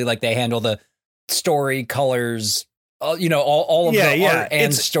 it's usually like they handle the story, colors, you know, all of the art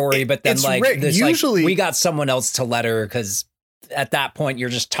and story, but then usually we got someone else to letter, because at that point you're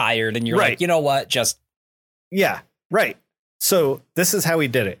just tired and you're like, you know what, just right. So this is how he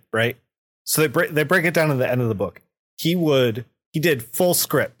did it, right? So they break it down at the end of the book. He did full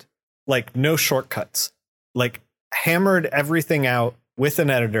script, like, no shortcuts, like, hammered everything out with an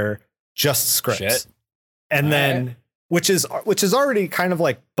editor, just scripts. Shit. And then which is already kind of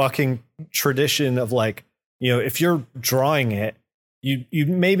like bucking tradition of like, you know, if you're drawing it, you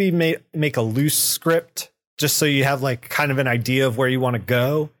maybe make a loose script just so you have like kind of an idea of where you want to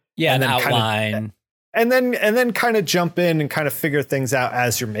go. Yeah, and an then outline. And then kind of jump in and kind of figure things out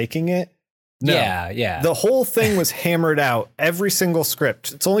as you're making it. No, yeah. The whole thing was hammered out, every single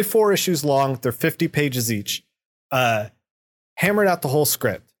script. It's only 4 issues long. They're 50 pages each. Hammered out the whole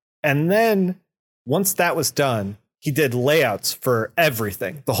script. And then once that was done, he did layouts for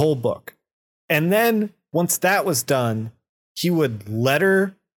everything, the whole book. And then once that was done, he would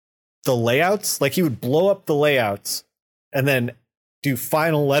letter the layouts. Like he would blow up the layouts and then do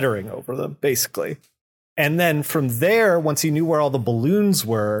final lettering over them, basically. And then from there, once he knew where all the balloons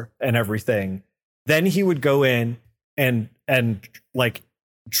were and everything, then he would go in and like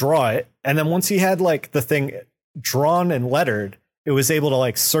draw it. And then once he had like the thing drawn and lettered, it was able to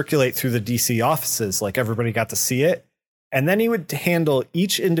like circulate through the DC offices. Like everybody got to see it. And then he would handle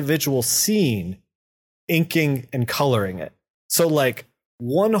each individual scene, inking and coloring it. So like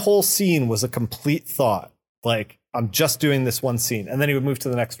one whole scene was a complete thought. Like, I'm just doing this one scene. And then he would move to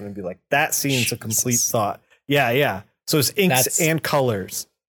the next one and be like, that scene's a complete thought. Yeah. So it's inks and colors.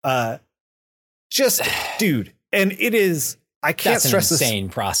 Just, dude. And it is, I can't stress this. That's an insane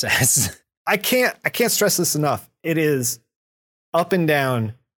process. I can't stress this enough. It is up and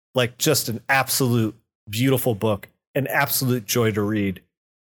down, like just an absolute beautiful book, an absolute joy to read.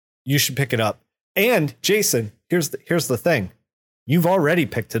 You should pick it up. And Jason, here's the thing. You've already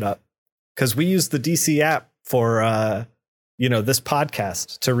picked it up because we use the DC app for this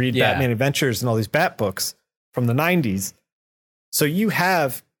podcast to read Batman Adventures and all these Bat books from the 90s. So you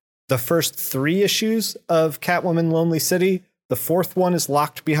have the first 3 issues of Catwoman Lonely City. The 4th one is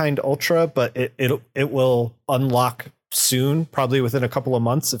locked behind Ultra, but it will unlock soon, probably within a couple of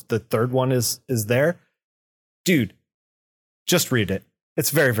months if the 3rd one is there. Dude, just read it. It's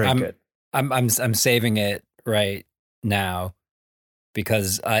very, very good. I'm saving it right now.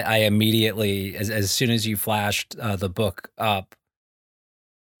 Because I immediately, as soon as you flashed the book up,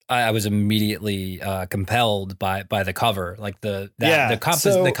 I was immediately compelled by the cover. Like the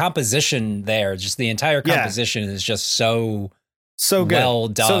composition there, just the entire composition is just so good, well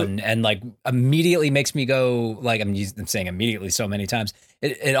done, and like immediately makes me go like I'm saying immediately so many times.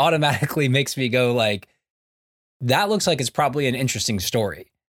 It automatically makes me go like that looks like it's probably an interesting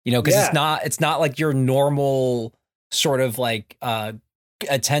story, you know, because it's not like your normal sort of like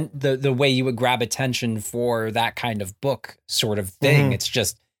the way you would grab attention for that kind of book sort of thing. Mm-hmm. It's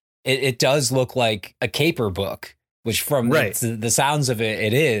just it does look like a caper book, which from the sounds of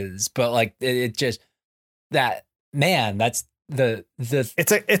it is, but like it just that man, that's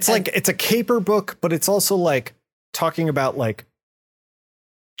it's a caper book, but it's also like talking about like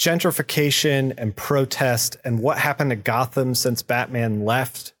gentrification and protest and what happened to Gotham since Batman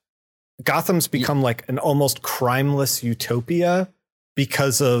left. Gotham's become like an almost crimeless utopia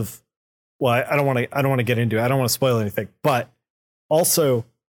because of, well, I don't want to get into it. I don't want to spoil anything, but also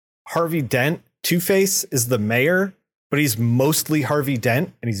Harvey Dent, Two-Face, is the mayor, but he's mostly Harvey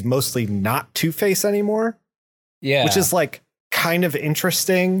Dent and he's mostly not Two-Face anymore. Yeah. Which is like kind of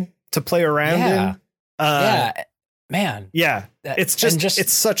interesting to play around in. Man. Yeah. It's just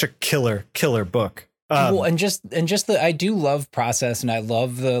it's such a killer book. I do love process, and I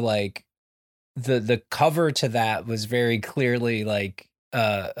love the like the cover to that was very clearly like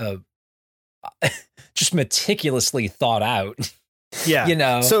just meticulously thought out. Yeah, you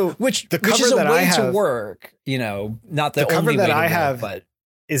know. So which the cover is a that way I have to work, you know, not the cover only that way to I work, have, but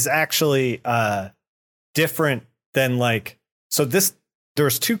is actually different than like. So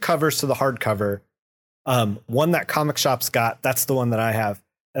there's 2 covers to the hardcover. One that comic shops got, that's the one that I have.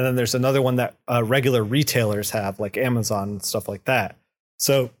 And then there's another one that regular retailers have, like Amazon and stuff like that.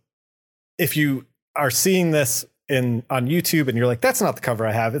 So if you are seeing this on YouTube and you're like, that's not the cover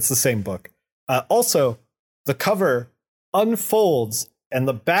I have, it's the same book. Also, the cover unfolds and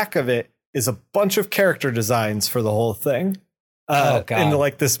the back of it is a bunch of character designs for the whole thing. Into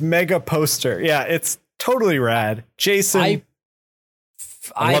like this mega poster. Yeah, it's totally rad. Jason,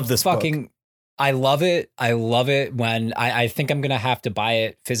 I love this book. I love it. I love it when I think I'm going to have to buy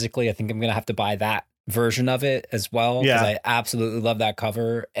it physically. I think I'm going to have to buy that version of it as well. Because I absolutely love that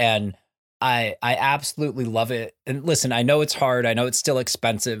cover. And I absolutely love it. And listen, I know it's hard. I know it's still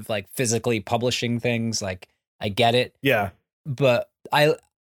expensive, like physically publishing things. Like I get it. Yeah. But I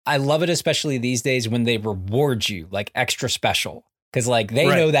love it, especially these days when they reward you like extra special. Because like they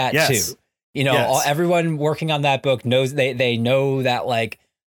know that too. You know, everyone working on that book knows they know that like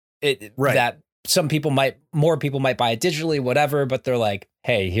it that more people might buy it digitally, whatever, but they're like,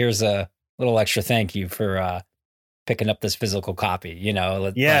 hey, here's a little extra thank you for picking up this physical copy, you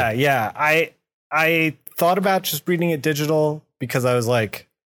know? Yeah. I thought about just reading it digital because I was like,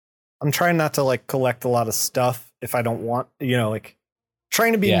 I'm trying not to like collect a lot of stuff if I don't want, you know, like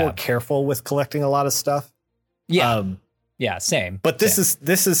trying to be more careful with collecting a lot of stuff. Yeah. Yeah, same. But this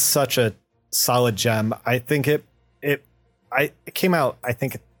is such a solid gem. I think it came out, I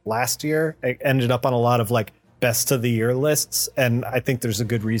think last year. It ended up on a lot of like best of the year lists, and I think there's a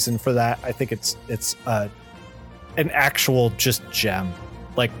good reason for that. I think it's an actual just gem.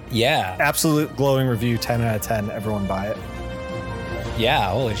 Like, absolute glowing review, 10 out of 10. Everyone buy it. Yeah,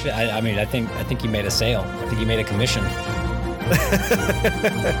 holy shit. I mean, I think you made a sale. I think you made a commission.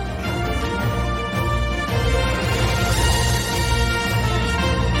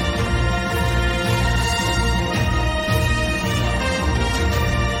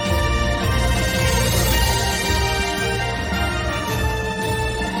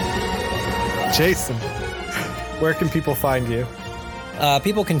 Jason, where can people find you?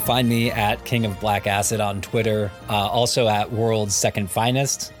 People can find me at King of Black Acid on Twitter. Also at World's Second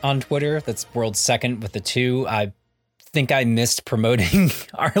Finest on Twitter. That's World's Second with the 2. I think I missed promoting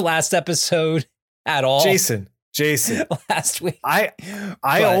our last episode at all. Jason. Last week. I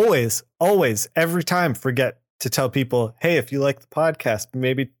always, every time forget to tell people, hey, if you like the podcast,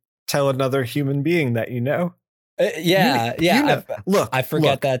 maybe tell another human being that you know. You know. Look, I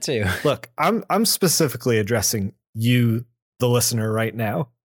forget that too. Look, I'm specifically addressing you, the listener, right now.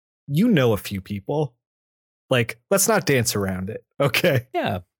 You know a few people. Like, let's not dance around it, okay?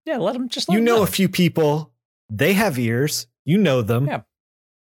 Yeah. Let them you know a few people. They have ears. You know them. Yeah.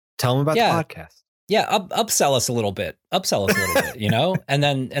 Tell them about the podcast. Yeah, upsell us a little bit. You know, and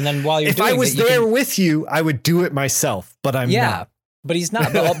then while you're if I was there with you, I would do it myself. But I'm not. But he's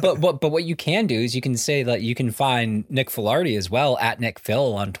not. But what you can do is you can say that you can find Nick Filardi as well at Nick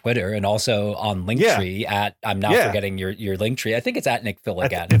Phil on Twitter, and also on Linktree at, I'm now forgetting your Linktree. I think it's at Nick Phil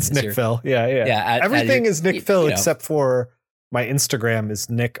again. It's Nick Phil. Yeah. Everything is Nick Phil except for my Instagram is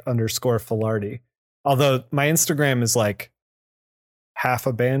Nick_Filardi. Although my Instagram is like half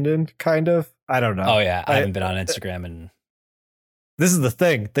abandoned, kind of. I don't know. Oh yeah, I haven't been on Instagram and. This is the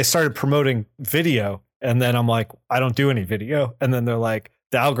thing. They started promoting video. And then I'm like, I don't do any video. And then they're like,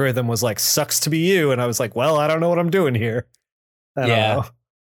 the algorithm was like, sucks to be you. And I was like, well, I don't know what I'm doing here. I don't know.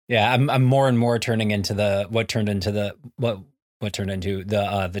 Yeah. I'm more and more turning into the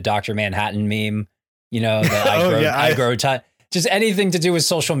Dr. Manhattan meme, you know, I grow time. Just anything to do with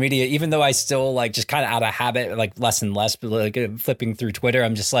social media, even though I still like just kind of out of habit, like less and less, but like flipping through Twitter,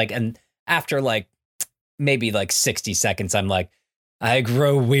 I'm just like, and after like maybe like 60 seconds, I'm like, I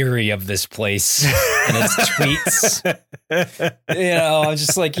grow weary of this place and its tweets. You know, I'm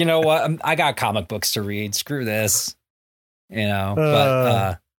just like, you know what? I got comic books to read. Screw this. You know,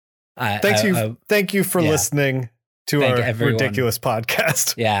 but thank you for listening to our ridiculous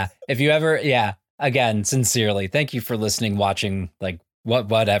podcast. Yeah. If you ever, again, sincerely, thank you for listening, watching, like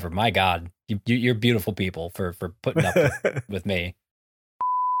whatever. My God, you're beautiful people for putting up with me.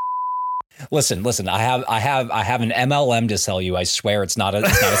 Listen. I have an MLM to sell you. I swear it's not a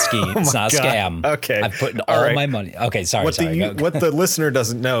scheme. It's not a scam. Okay, I've put in all my money. Okay, sorry. What the listener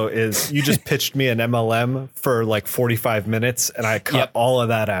doesn't know is you just pitched me an MLM for like 45 minutes, and I cut all of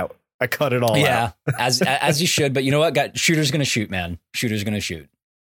that out. I cut it all out. Yeah, as you should. But you know what? Shooter's gonna shoot, man. Shooter's gonna shoot.